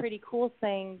it's a pretty cool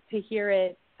thing to hear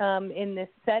it in this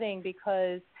setting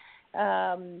because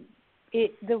the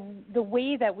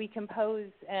way that we compose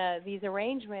these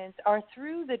arrangements are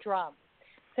through the drums,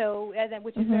 so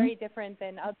which is very different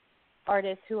than other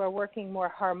artists who are working more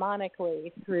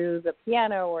harmonically through the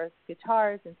piano or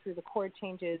guitars and through the chord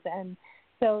changes. And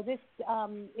so this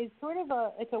is sort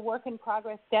of it's a work in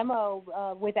progress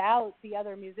demo without the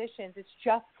other musicians. It's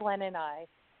just Glenn and I.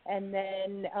 And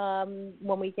then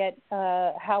when we get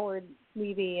Howard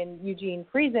Levy and Eugene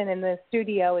Friesen in the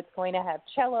studio, it's going to have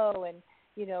cello, and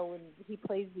you know, and he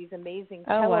plays these amazing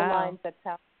cello lines that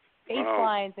sound bass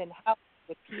lines, and Howard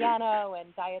with piano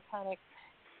and diatonic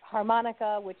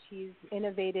harmonica, which he's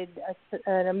innovated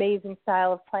an amazing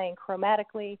style of playing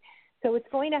chromatically. So it's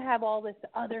going to have all this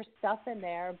other stuff in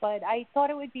there, but I thought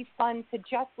it would be fun to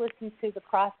just listen to the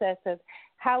process of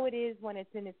how it is when it's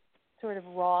in its sort of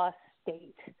raw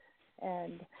state,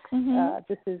 and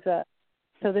this is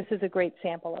a great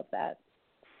sample of that.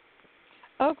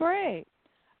 Oh, great.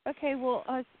 Okay, well,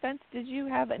 Spence, did you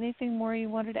have anything more you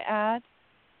wanted to add?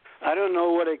 I don't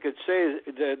know what I could say.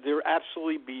 They're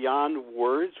absolutely beyond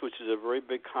words, which is a very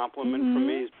big compliment for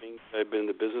me. I've been in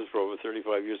the business for over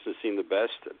 35 years and seen the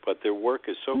best, but their work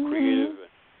is so creative.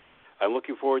 I'm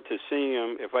looking forward to seeing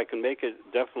them. If I can make it,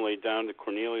 definitely down to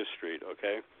Cornelia Street,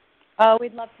 okay? Oh,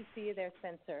 we'd love to see you there,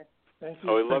 Spencer. Thank you.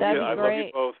 Oh, we love That'd you. be I great. love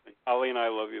you both. Holly and I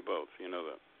love you both. You know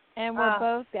that. And we're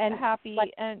both happy.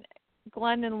 And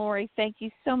Glenn and Loire, thank you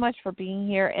so much for being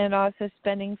here and also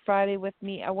spending Friday with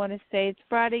me. I want to say it's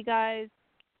Friday, guys.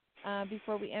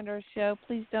 Before we end our show,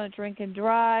 please don't drink and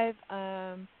drive.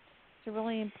 It's a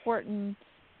really important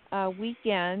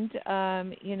weekend,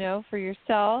 you know, for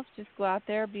yourself. Just go out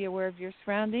there, be aware of your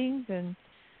surroundings, and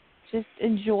just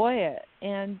enjoy it.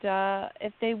 And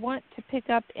if they want to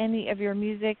pick up any of your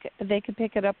music, they can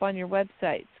pick it up on your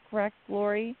websites, correct,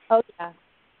 Loire? Oh, yeah.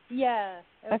 Yeah.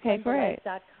 Okay, great.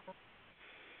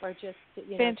 Or just,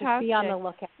 you know, just be on the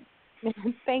lookout.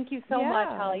 Thank you so much,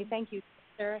 Holly. Thank you,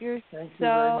 sir. You're thank so you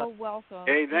very much. welcome.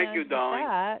 Hey, thank you,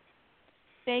 darling.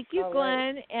 Thank you,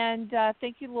 Glenn, and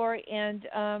thank you, Loire. And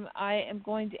I am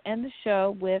going to end the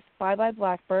show with Bye Bye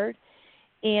Blackbird.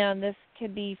 And this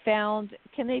can be found.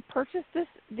 Can they purchase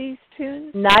these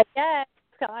tunes? Not yet.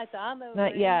 It's on the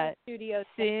Not yet. Studio.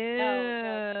 Soon.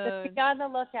 No. Just be on the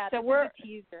lookout. So we're a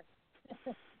teaser.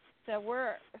 So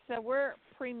we're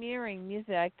premiering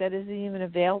music that isn't even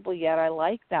available yet. I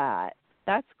like that.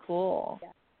 That's cool.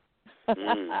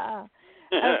 Yeah.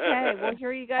 Okay, well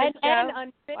here you guys go.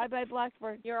 And Bye Bye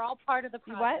Blackbird. You're all part of the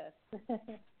process. What?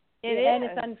 And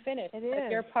it's unfinished. It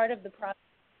is. You're part of the process.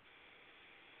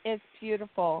 It's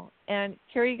beautiful. And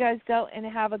here you guys go, and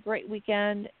have a great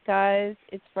weekend, guys.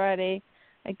 It's Friday.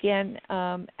 Again,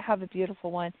 have a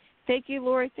beautiful one. Thank you,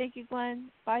 Loire. Thank you, Glenn.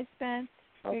 Bye, Spence.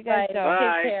 Here you guys go.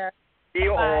 Bye. Take care. See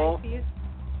you all. See you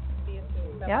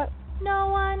soon. Bye-bye. Yep. No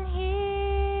one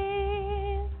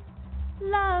here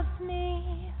loves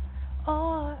me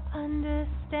or understands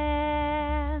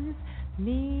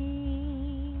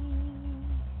me.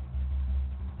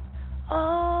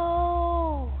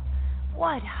 Oh,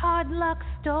 what hard luck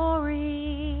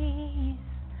stories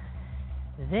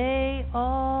they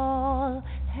all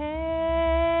hand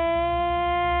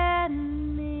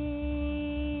me.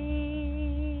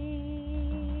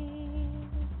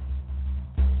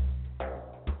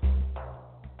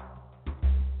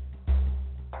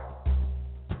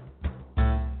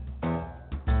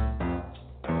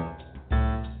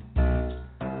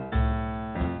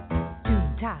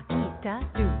 Kita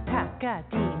do taka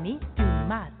di mi do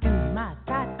ma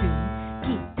ta do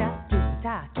kita do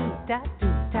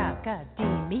taka di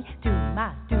mi do ma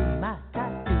ta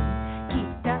do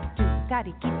kita do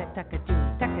tari kita taka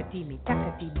doom taka dimi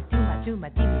duma duma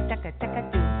dimi taka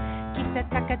doom kita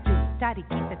taka doom tari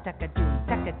kita taka doom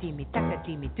taka dimi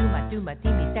duma duma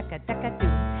dimi taka doom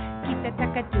kita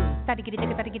taka doom tari kita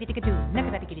doom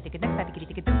naka tari kita doom tari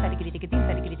kita doom tari kita doom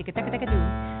tari kita taka doom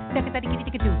naka tari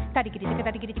kita doom tari kita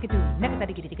doom naka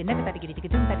tari kita doom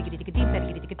tari kita doom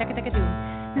tari kita taka doom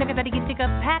naka tari kita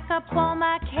pack up all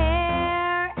my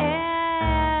care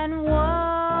and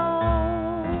woe.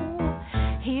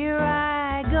 Here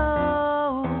I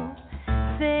go,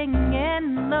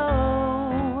 singing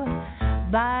low.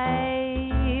 Bye,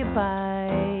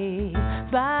 bye,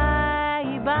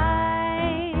 bye,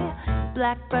 bye,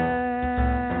 blackbird.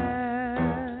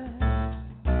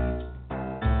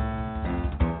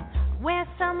 Where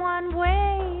someone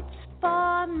waits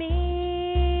for me,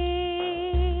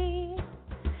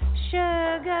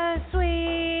 sugar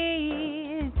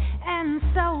sweet, and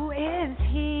so is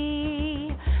he.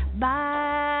 Bye,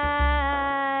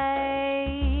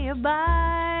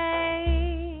 bye,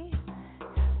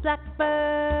 blackbird.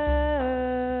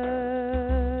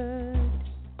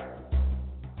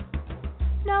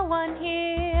 No one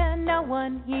here, no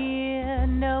one here,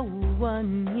 no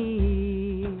one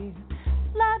here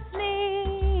loves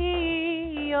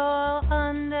me or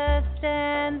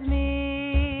understands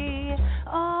me.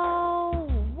 Oh,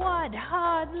 what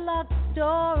hard luck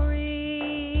stories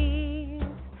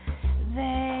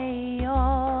they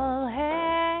all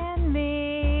hand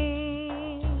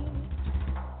me.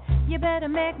 You better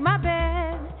make my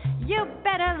bed, you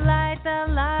better light the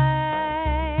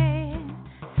light,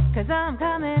 'cause I'm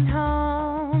coming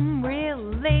home real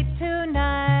late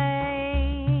tonight.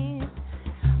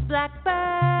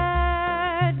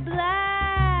 Blackbird,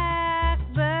 blackbird,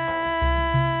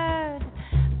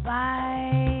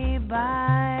 bye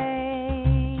bye.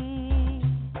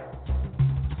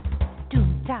 Doom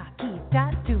ta kita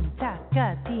doom ta ka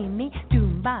dimi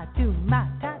doom ba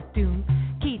ta doom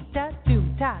kita doom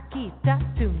ta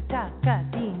ka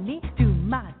dimi doom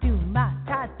ma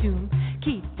ta doom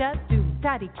kita doom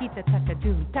tari kita taka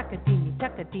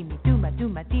dimi duma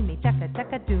dimi taka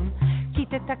doom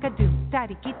kita taka doom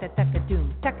tari kita taka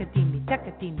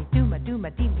dimi duma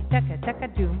dimi taka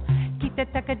doom kita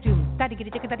taka doom tari kita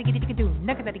doom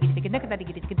naka tari kita doom tari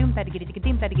kita doom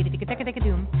taka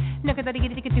doom naka tari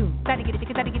kita doom tari kita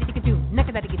doom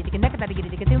naka tari kita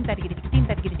doom tari kita doom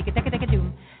taka doom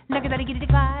naka tari kita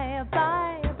bye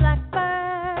bye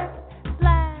blackbird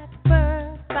bye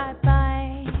bye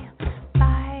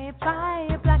bye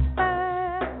bye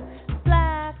blackbird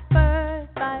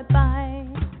bye bye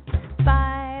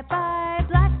bye bye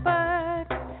blackbird bye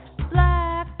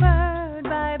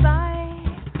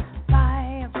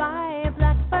bye bye bye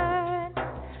blackbird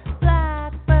bye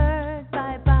bye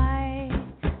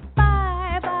bye bye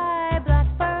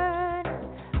blackbird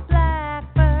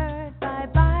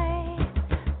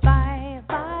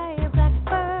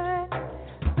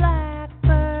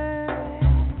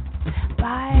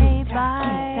bye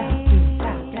bye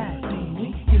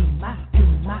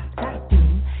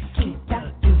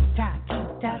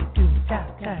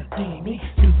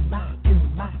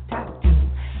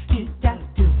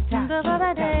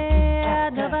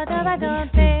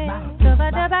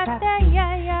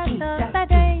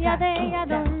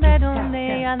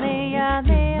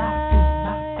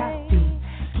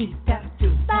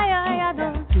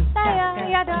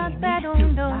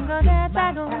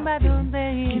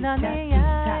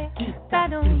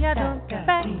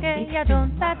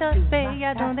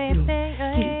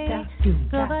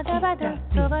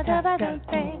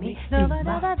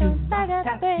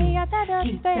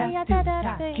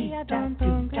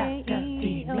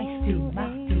Don't